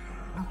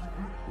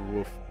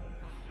 Woof.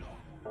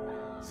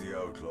 The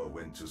outlaw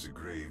went to the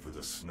grave with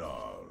a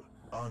snarl,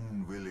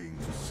 unwilling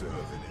to serve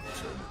an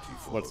eternity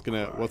for What's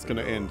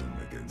gonna end?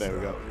 against There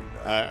we go.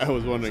 our I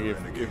was wondering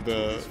if renegade the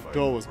killers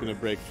door was gonna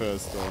break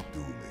first or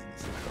dooming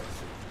the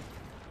castle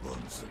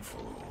once and for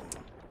all.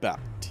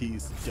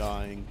 Baptiste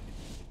dying.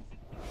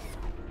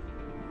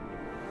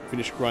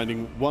 Finish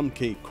grinding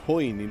 1k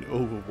coin in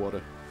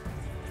Overwater.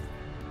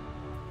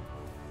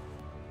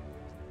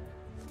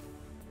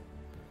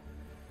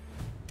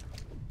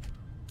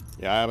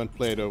 Yeah, I haven't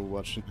played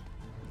Overwatch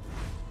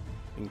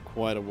in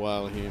quite a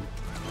while here.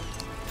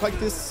 Like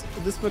this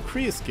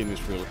McCree skin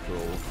is really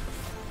cool.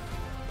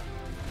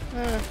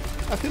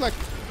 I feel like,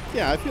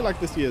 yeah, I feel like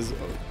this year's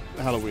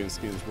Halloween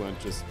skins weren't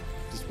just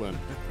weren't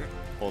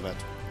all that.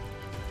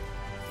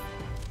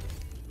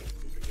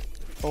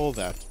 All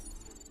that.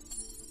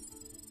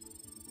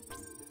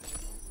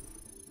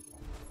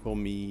 For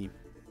me.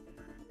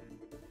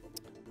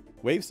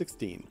 Wave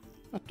 16.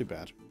 Not too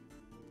bad.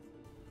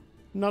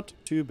 Not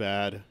too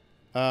bad.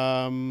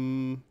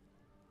 Oh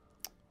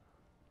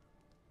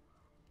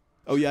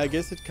yeah, I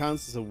guess it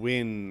counts as a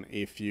win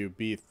if you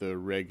beat the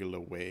regular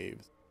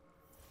waves.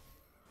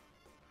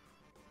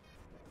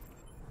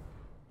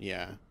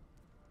 Yeah.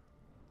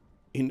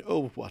 In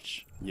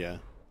Overwatch, yeah.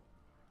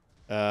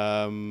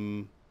 I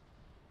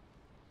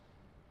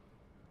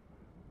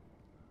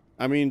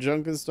mean,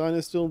 Junkenstein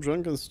is still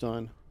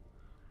Junkenstein.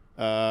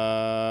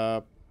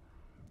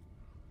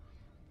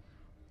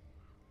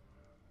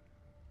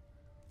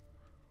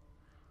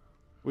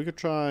 We could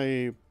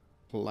try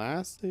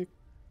plastic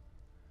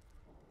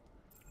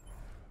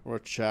or a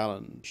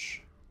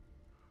challenge.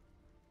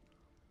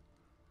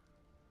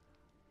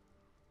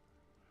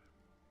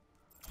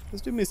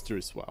 Let's do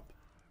mystery swap.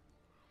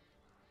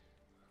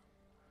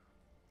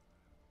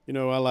 You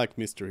know, I like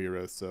mystery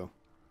heroes, so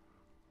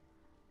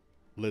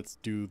let's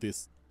do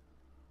this.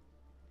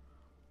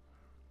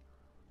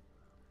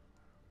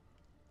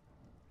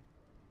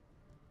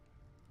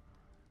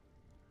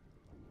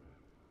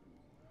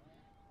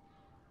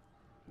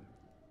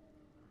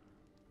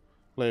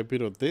 Play a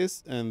bit of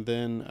this, and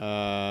then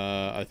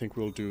I think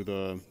we'll do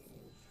the...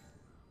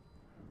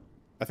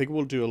 I think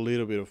we'll do a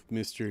little bit of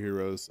mystery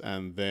heroes,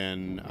 and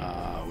then...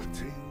 Our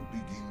tale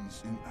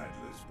begins in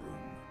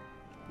Adlersbrunn,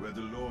 where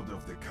the lord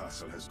of the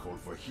castle has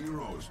called for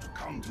heroes to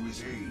come to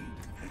his aid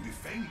and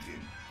defend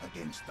him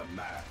against the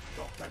mad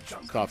Dr.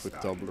 Junkenstein. Start with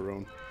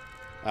Toblerone.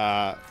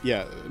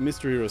 Yeah,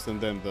 mystery heroes,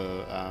 and then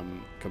the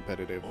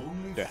competitive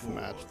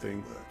deathmatch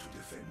thing. Were to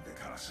defend the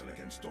castle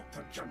against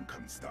Dr.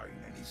 Junkenstein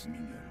and his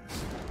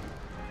minions.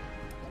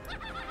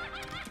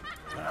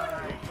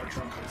 Dr.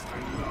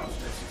 Junkenstein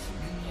lost as his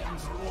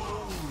minions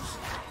rose.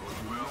 For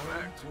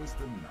that was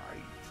the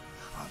night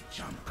of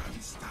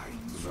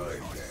Junkenstein's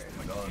rise.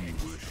 None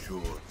were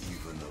sure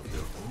even of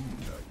their own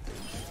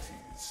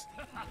identities.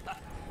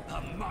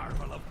 A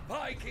marvel of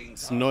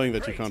Vikings. It's annoying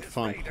that you can't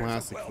farm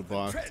classic for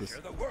boxes.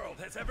 The world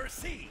has ever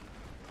seen.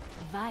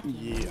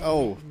 Yeah.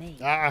 Oh,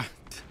 ah!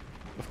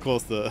 Of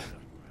course, the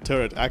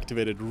turret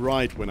activated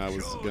right when I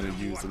was gonna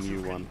use a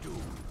new one.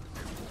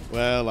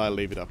 Well, I'll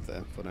leave it up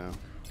there for now.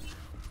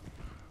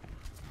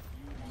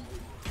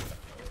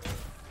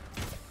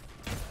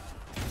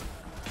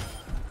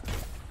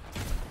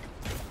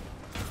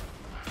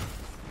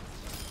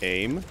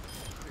 Aim.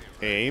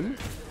 Aim.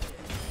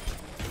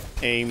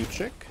 Aim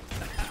check.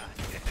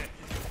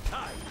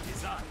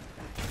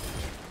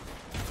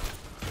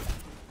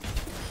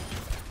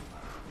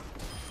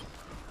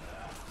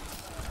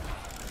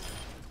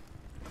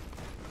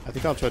 I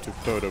think I'll try to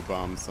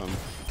photobomb some,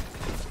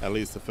 at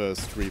least the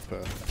first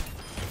Reaper.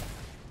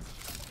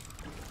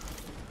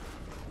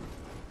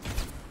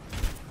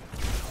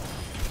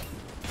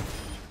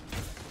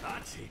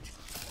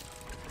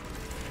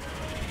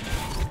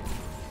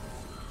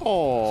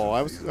 Oh,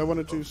 I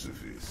wanted to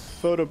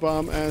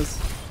photobomb as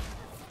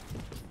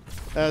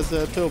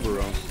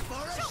Toblerone.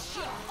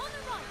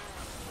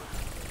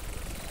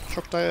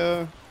 Shock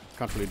tire.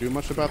 Can't really do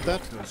much about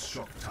that.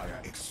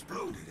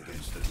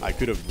 I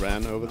could have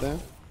ran over there.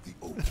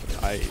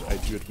 I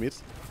do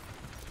admit.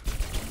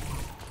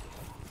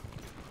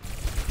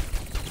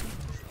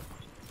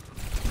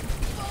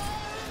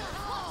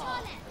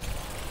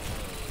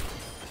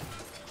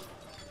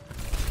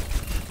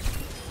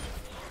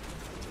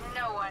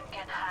 No one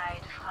can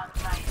hide from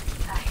my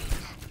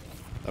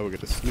Oh, we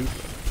got a snooper.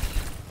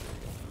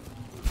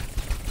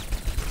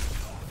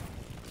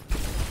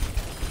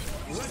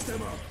 Lift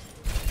him up.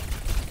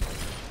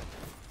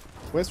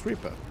 Where's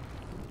Reaper?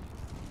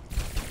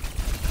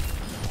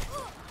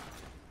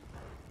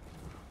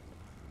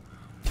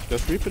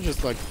 Does Reaper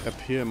just like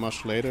appear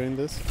much later in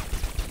this?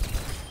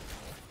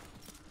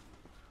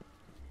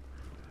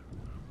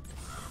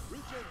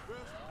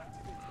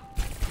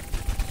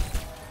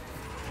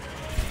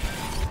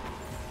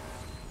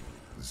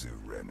 The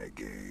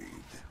renegade.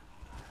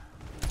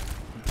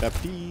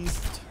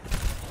 Baptiste.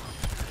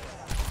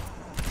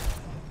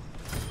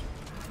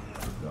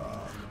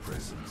 Dark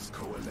presence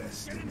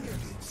coalesced in their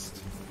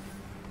midst.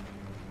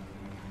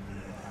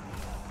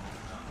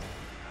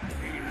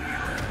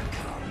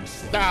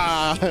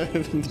 Ah!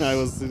 I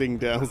was sitting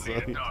down, so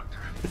it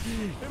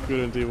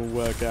couldn't even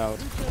work out.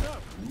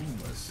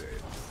 Rumor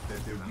said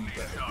that the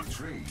Reaper had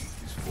betrayed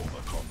his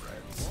former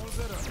comrades.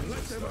 He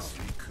was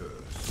thusly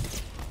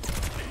cursed.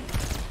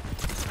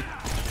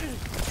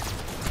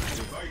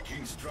 The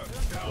Viking struck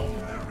down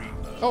the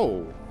Reaper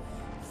Oh!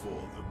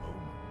 for the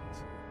moment.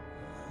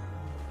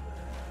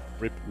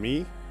 Rip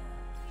me?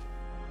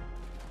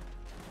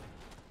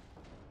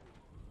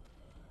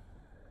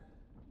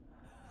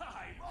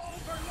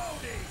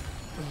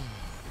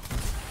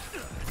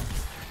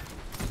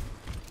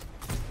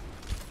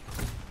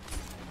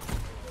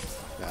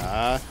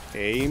 Ah,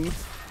 aim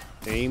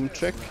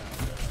check.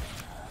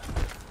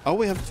 Oh,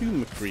 we have 2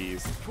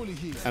 McCrees. Fully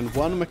healed. And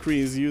one McCree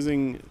is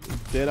using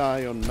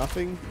Deadeye or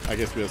nothing? I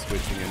guess we are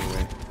switching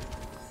anyway.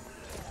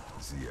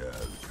 The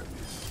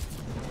alchemist.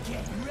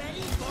 Get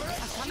ready for a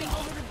Coming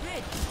over the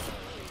bridge.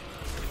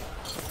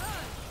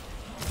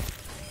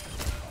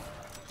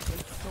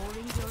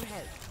 Restoring your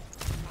health.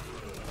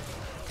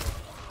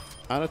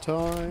 Out of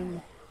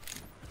time.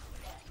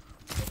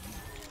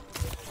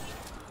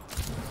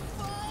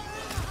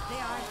 They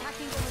are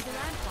attacking over the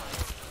ramparts.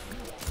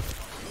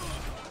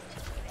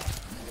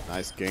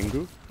 Nice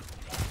Gengu.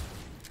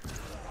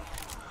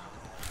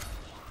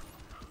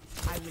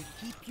 I will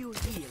keep you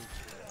healed.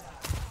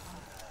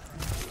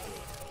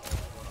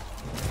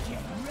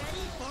 Get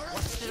ready for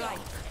a Watch the right.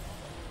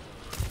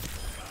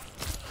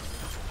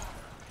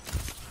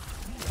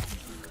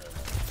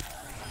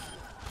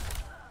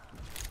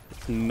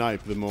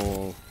 Snipe them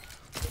all.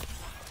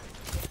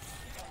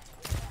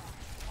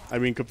 I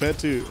mean, compared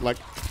to, like,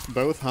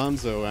 both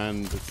Hanzo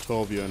and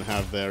Torbjorn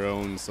have their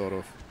own sort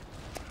of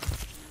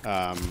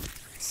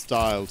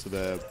style to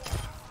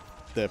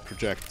their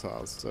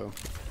projectiles, so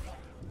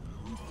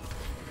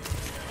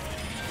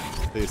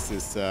this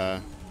is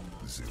The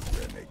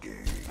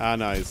renegade.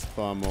 Anna is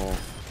far more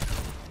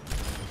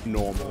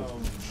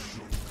normal.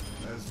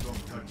 As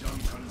Dr.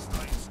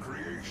 Junkenstein's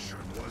creation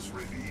was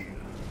revealed.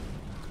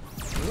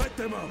 Let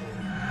them up.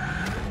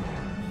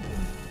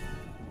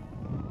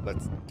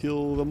 Let's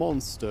kill the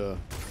monster.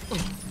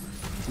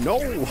 No!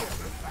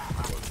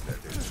 Was that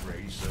a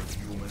trace of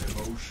human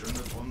emotion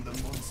upon the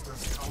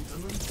monster's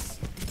countenance?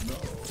 No.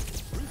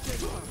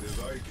 The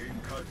Viking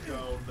cut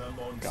down the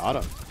monster, Got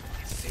him.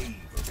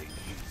 savoring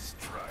his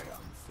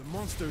triumph. The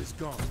monster is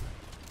gone.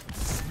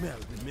 Smell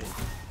the meat.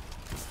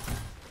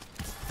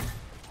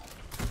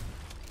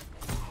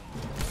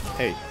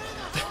 Hey.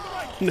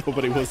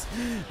 Nobody was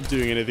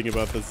doing anything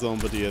about the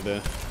zombie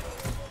there.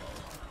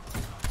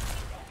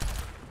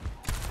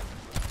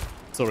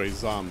 Sorry,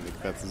 zombie.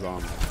 That's a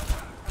zombie.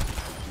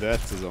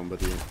 That's a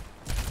zombie.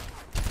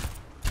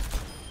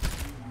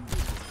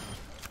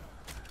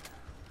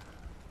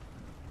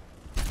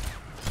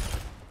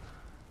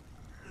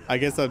 I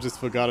guess I've just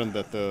forgotten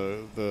that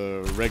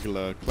the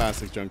regular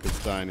classic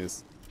Junkenstein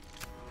is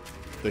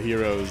the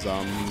heroes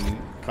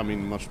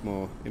coming much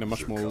more in a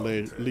much more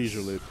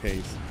leisurely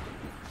pace.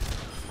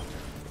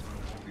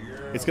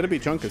 It's gonna be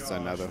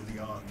Junkenstein now, though.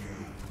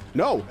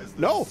 No,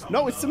 no,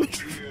 no! It's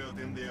Symmetry.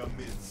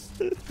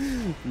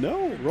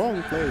 No,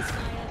 wrong place.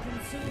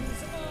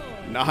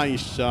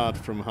 Nice shot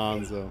from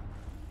Hanzo.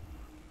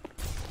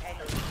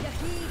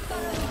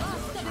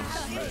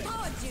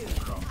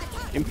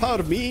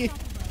 Empower me?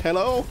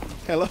 Hello?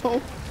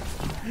 Hello?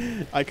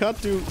 I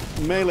can't do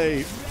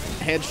melee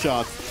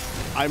headshots.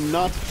 I'm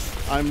not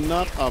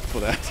up for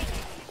that.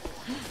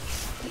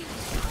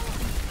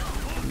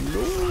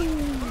 No.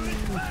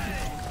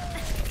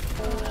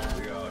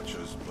 The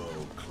archer's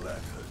bow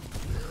clattered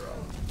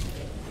thereon.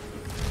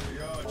 The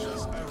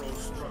archer's arrow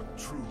struck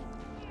true,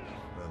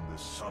 and the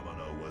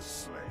summoner was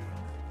slain.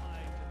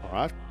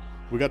 Alright.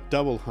 We got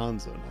double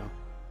Hanzo now.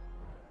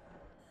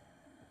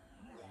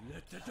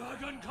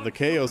 The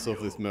chaos of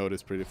this mode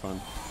is pretty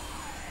fun.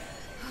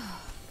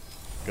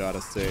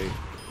 Gotta say.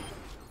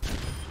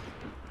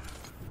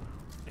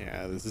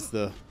 Yeah, this is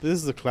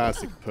the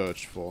classic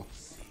perch for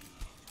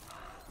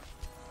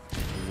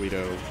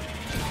Widow.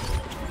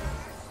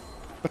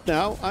 But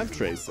now I'm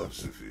Tracer.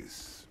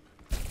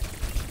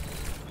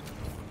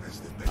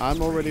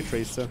 I'm already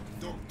Tracer.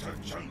 Dr.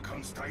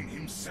 Junkenstein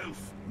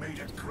himself made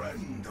a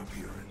grand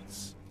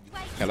appearance.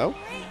 Hello? Die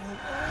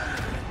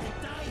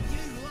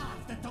you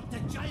laughed at Dr.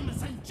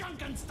 Jameson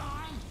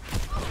Junkenstein!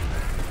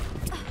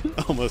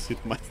 Almost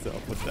hit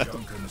myself with that.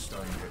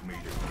 Junkenstein get me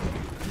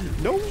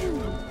No!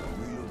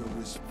 the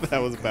wisp. That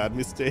was a bad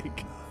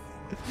mistake.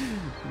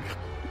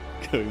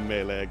 Going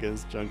melee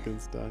against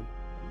Junkenstein.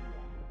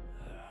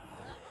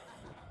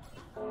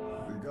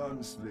 The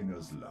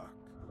gunslinger's luck.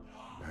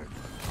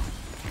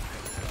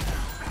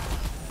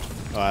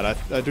 Alright,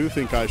 I do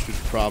think I should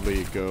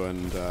probably go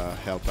and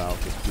help out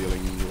with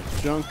dealing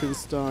with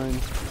Junkenstein.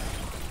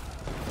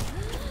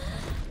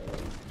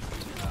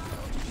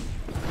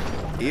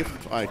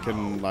 If I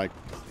can, like,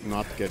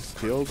 not get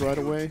killed right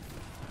away.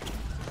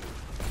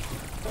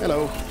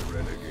 Hello.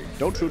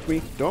 Don't shoot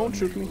me. Don't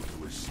shoot me.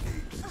 To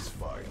escape this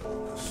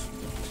final pursuit.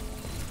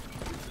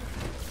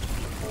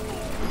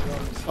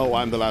 Oh,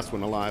 I'm the last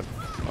one alive.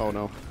 Oh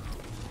no.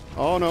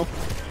 Oh no.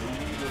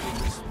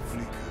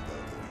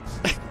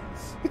 It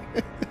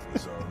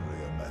was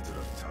only a matter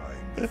of time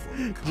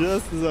before the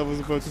Just as I was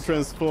about to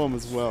transform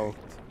as well.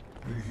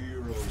 The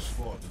heroes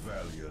fought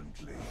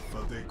valiantly,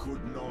 but they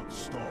could not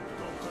stop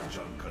Dr.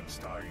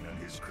 Junkenstein and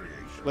his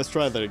creation. Let's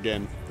try that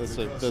again. That's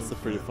a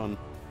pretty fun.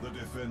 The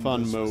defenders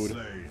fun were mode.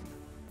 slain,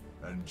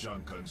 and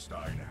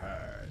Junkenstein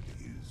had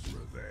his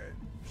revenge.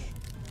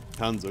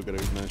 Hanzo got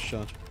a nice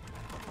shot.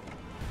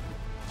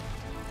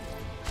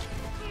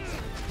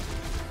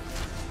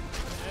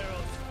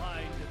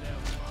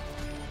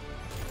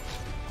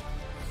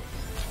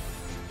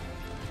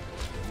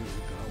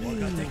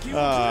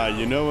 Ah,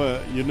 you know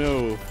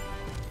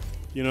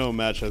a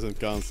match hasn't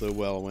gone so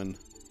well when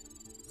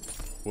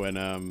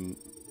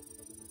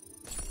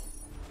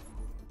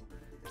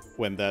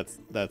that's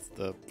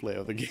the play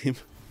of the game.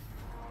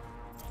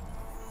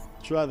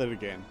 Try that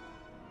again.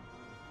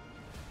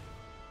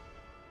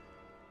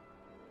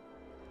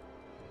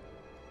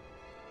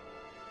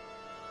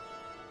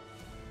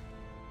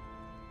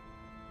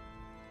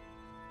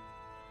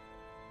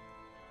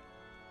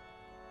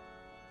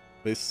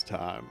 This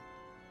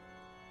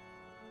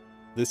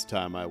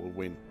time I will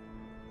win.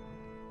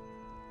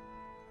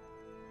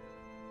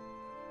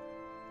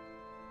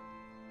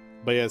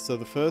 But yeah, so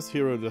the first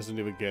hero doesn't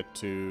even get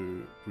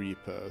to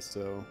Reaper,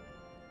 so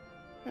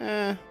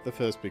the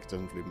first pick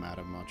doesn't really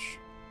matter much.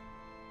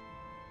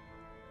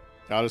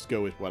 I'll just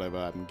go with whatever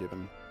I'm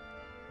given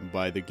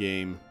by the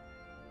game.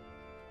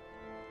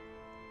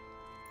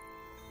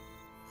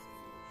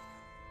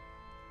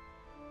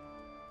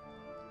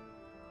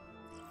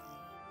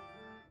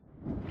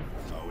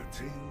 Our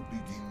tale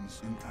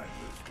begins in Tyler's.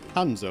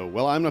 Hanzo,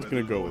 well, I'm not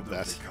gonna go with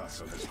that.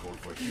 Castle has called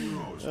for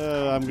heroes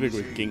I'm gonna go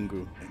with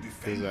Gingu,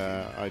 because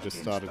I just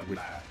started with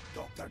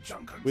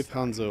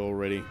Hanzo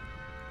already.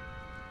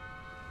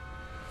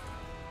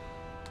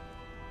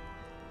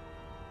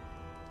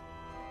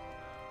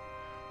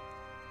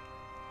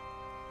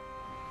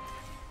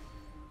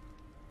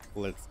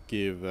 Let's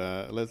give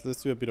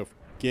let's do a bit of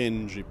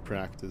Genji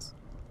practice.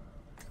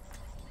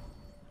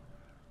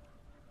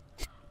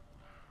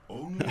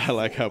 I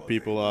like how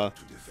people are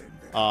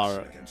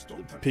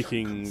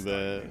picking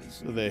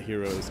their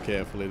heroes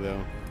carefully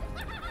though.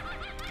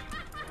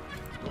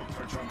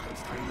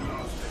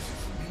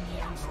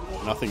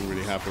 Nothing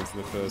really happens in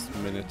the first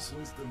minute.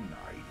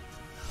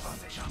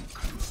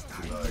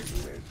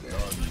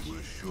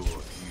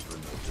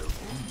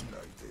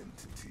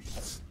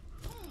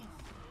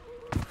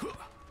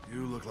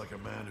 You look like a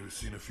man who's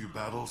seen a few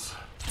battles.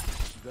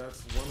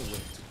 That's one way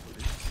to put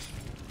it.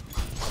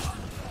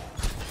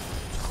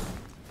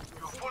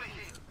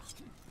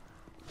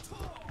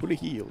 Fully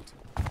healed.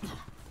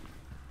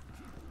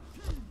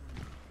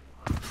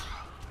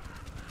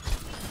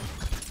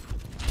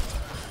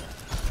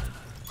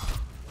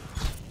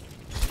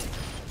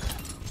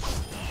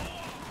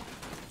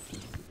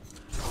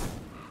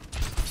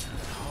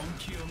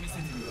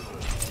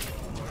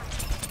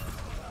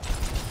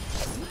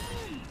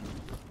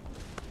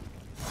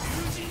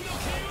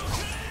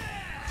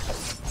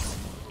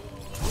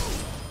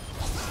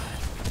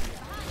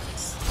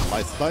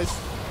 Slice, slice.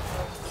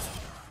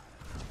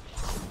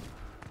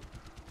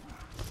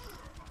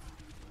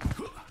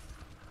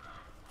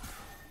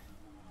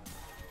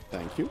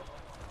 Thank you.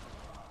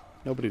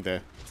 Nobody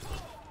there.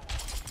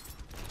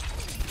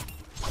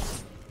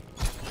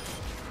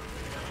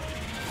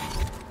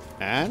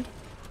 And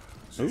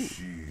ooh,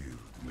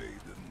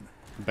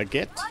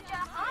 baguette.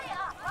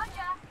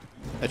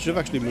 I should have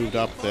actually moved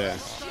up there.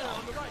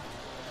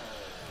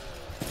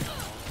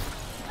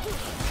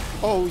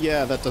 Oh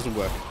yeah, that doesn't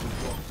work.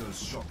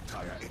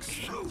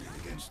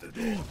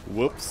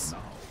 Whoops.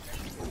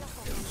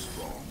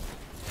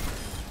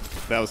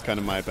 That was kind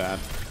of my bad.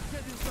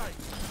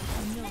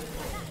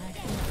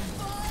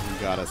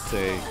 Gotta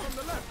say.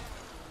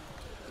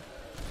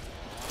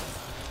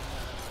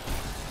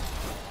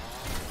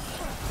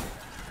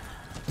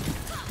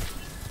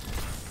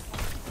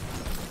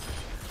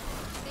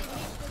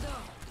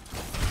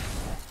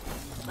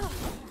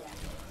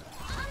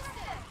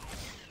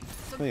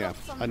 Oh yeah,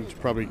 I'd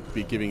probably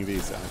be giving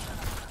these out.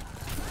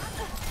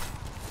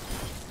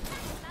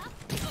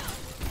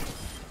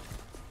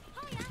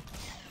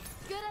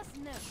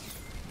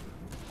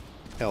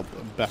 Help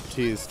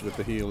Baptiste with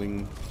the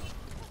healing.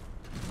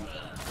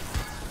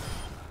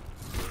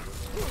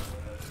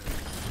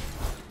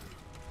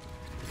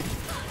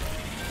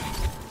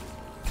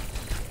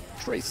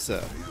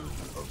 Tracer.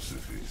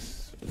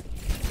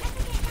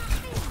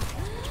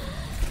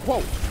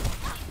 Whoa!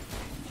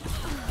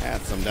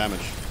 Add some damage.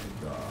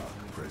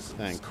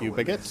 Thank you,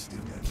 Baguette.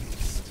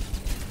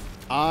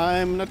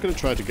 I'm not gonna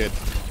try to get...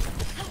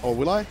 Or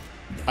will I?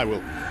 I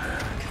will.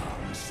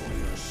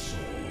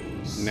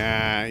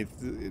 Nah,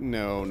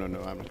 no, I'm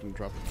not gonna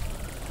drop it.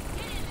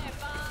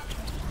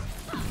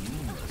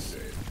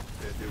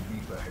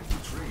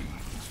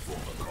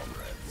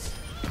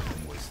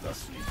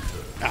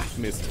 Ah,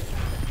 missed.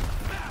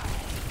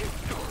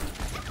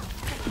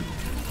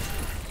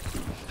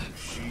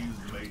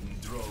 Shield Maiden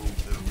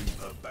drove the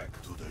Reaper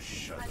back to the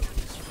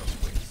shadows from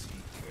whence he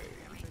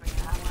came.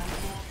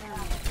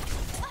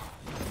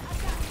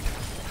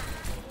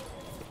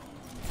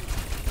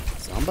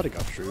 Somebody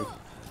got through.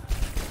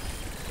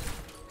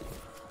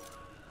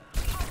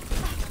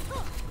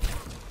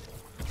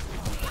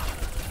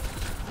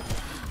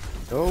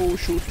 Oh,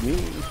 shoot me.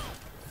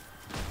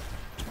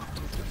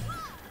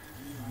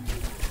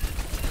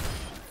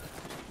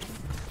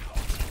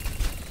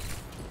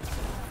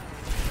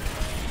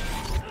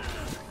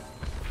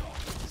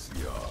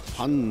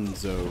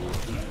 Hanzo.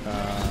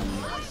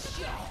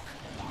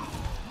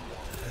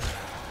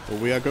 Well,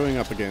 we are going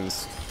up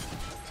against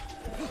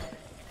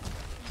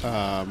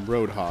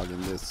Roadhog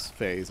in this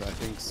phase, I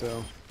think,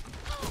 so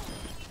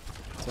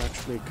it's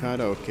actually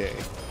kind of okay.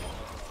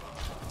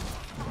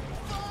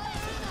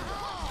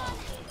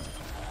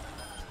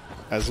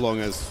 As long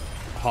as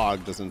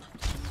Hog doesn't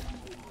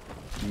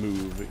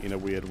move in a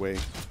weird way.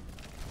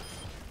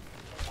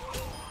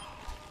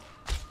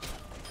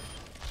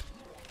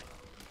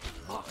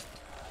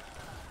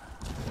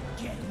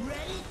 Get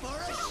ready for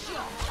a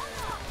shot.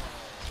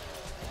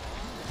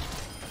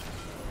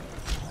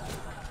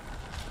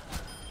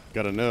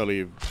 Got an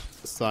early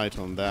sight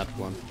on that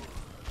one.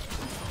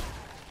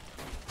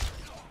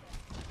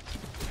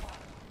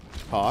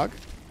 Hog?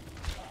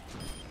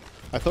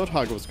 I thought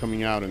Hog was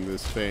coming out in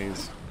this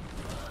phase.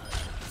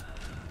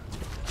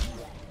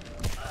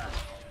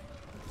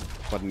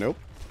 But nope.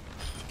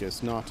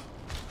 Guess not.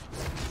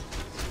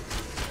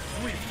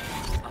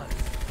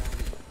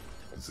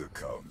 The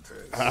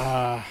Countess.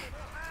 Ah.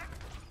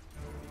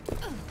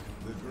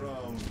 The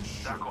ground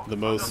shook. The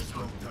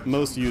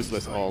most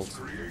useless ult.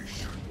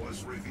 Creation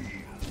was revealed.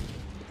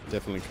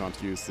 Definitely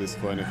can't use this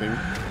for anything.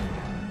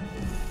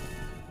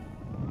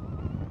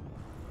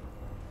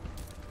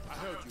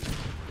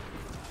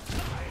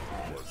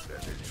 Was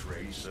that a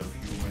trace of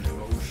human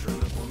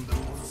emotion upon the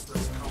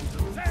monster's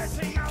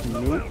countenance?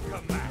 Nope.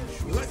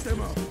 Let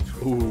them out.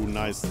 Ooh,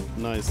 nice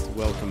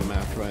welcome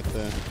mat right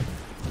there.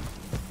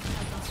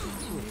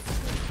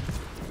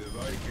 The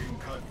Viking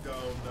cut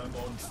down the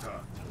monster,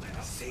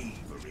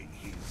 savoring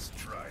his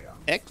triumph.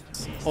 X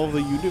of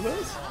the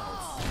universe?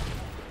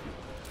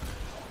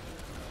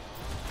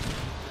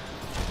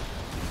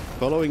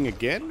 Following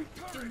again?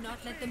 Do not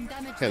let them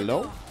damage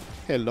Hello? the door.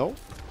 Hello?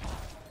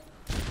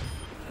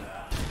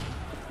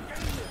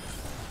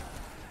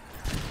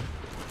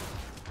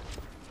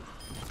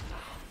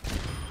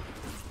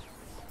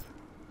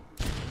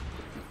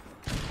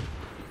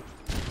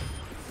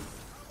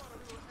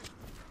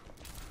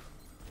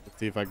 Let's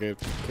see if I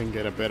can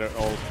get a better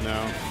ult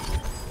now.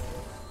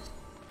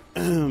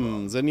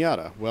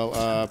 Zenyatta.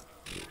 Well,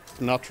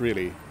 not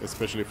really,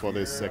 especially for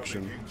this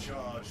section. In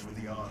charge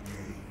with the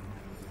arcade,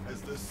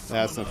 as the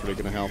That's not really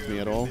gonna help me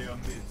at all. The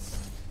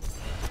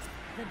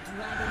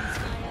dragon's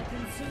fire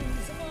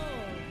consumes all.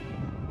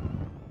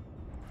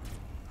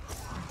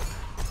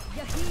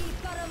 Yahi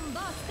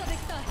karambasta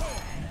viktahe.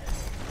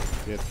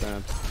 Get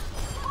that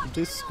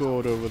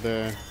Discord over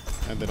there,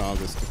 and then I'll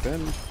just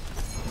defend.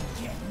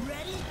 Get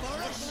ready for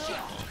a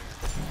shot.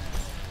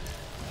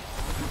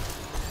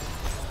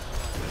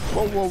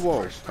 Whoa, whoa,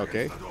 whoa.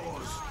 Okay.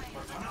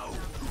 no,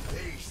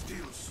 they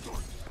still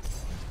stood.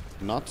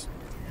 Not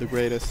the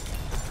greatest.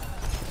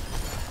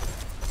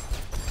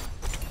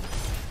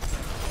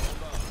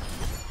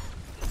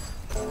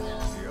 The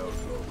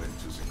outlaw went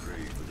to the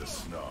grave with a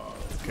snarl.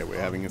 Okay, we're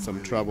having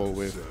some trouble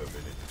with Serve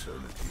an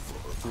eternity for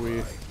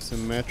her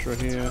Symmetra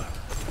here.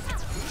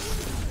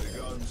 The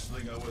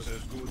gunslinger was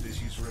as good as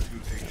his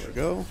reputation. There we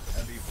go.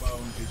 And he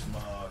found his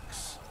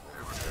marks.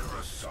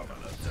 A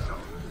summoner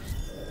down.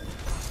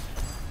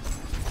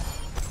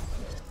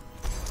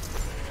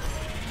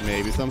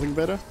 Maybe something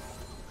better?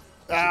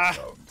 Ah!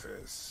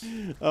 Countess.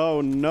 Oh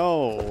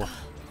no!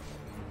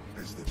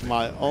 As the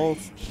My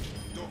ults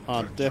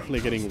are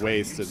definitely getting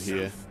wasted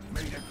here.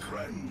 made a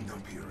grand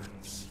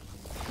appearance.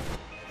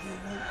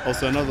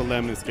 Also, another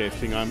Lemniscape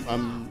thing.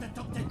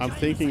 I'm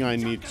thinking I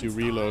need to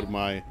reload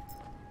my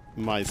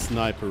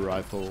sniper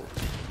rifle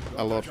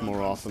a lot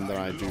more often than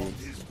I do.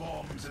 His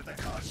bombs at the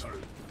castle.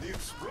 The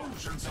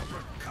explosions are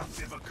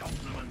percussive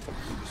accompaniment to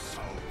the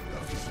sound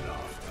of his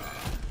laughter.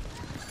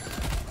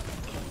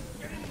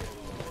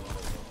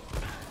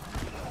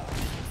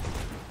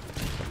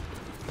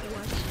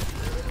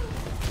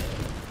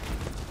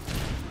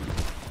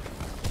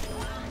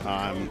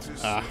 I'm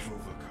Overcome,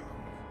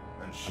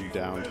 and she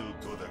down. fell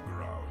to the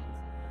ground.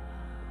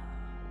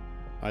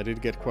 I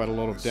did get quite a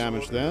lot of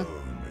damage there.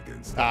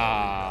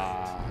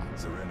 Ah.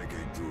 The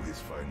renegade drew his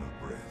final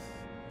breath.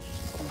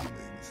 Cooling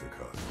the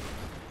castle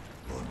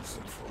once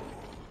and for all.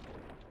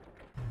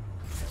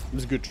 It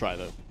was a good try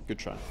though. Good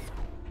try.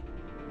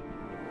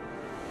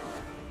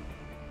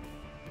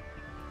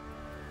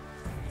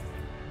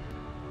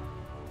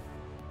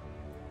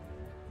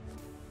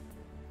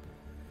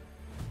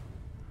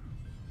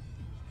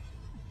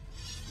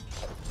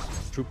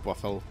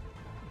 Troopwaffel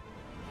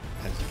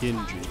as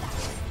Genji.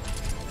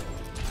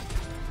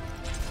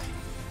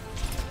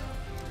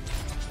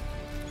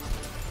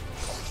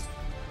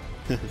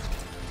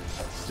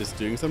 Just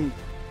doing some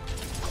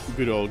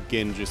good old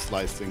Genji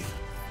slicing.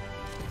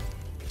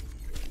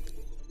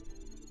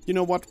 You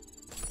know what?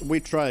 We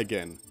try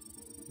again.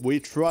 We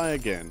try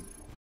again.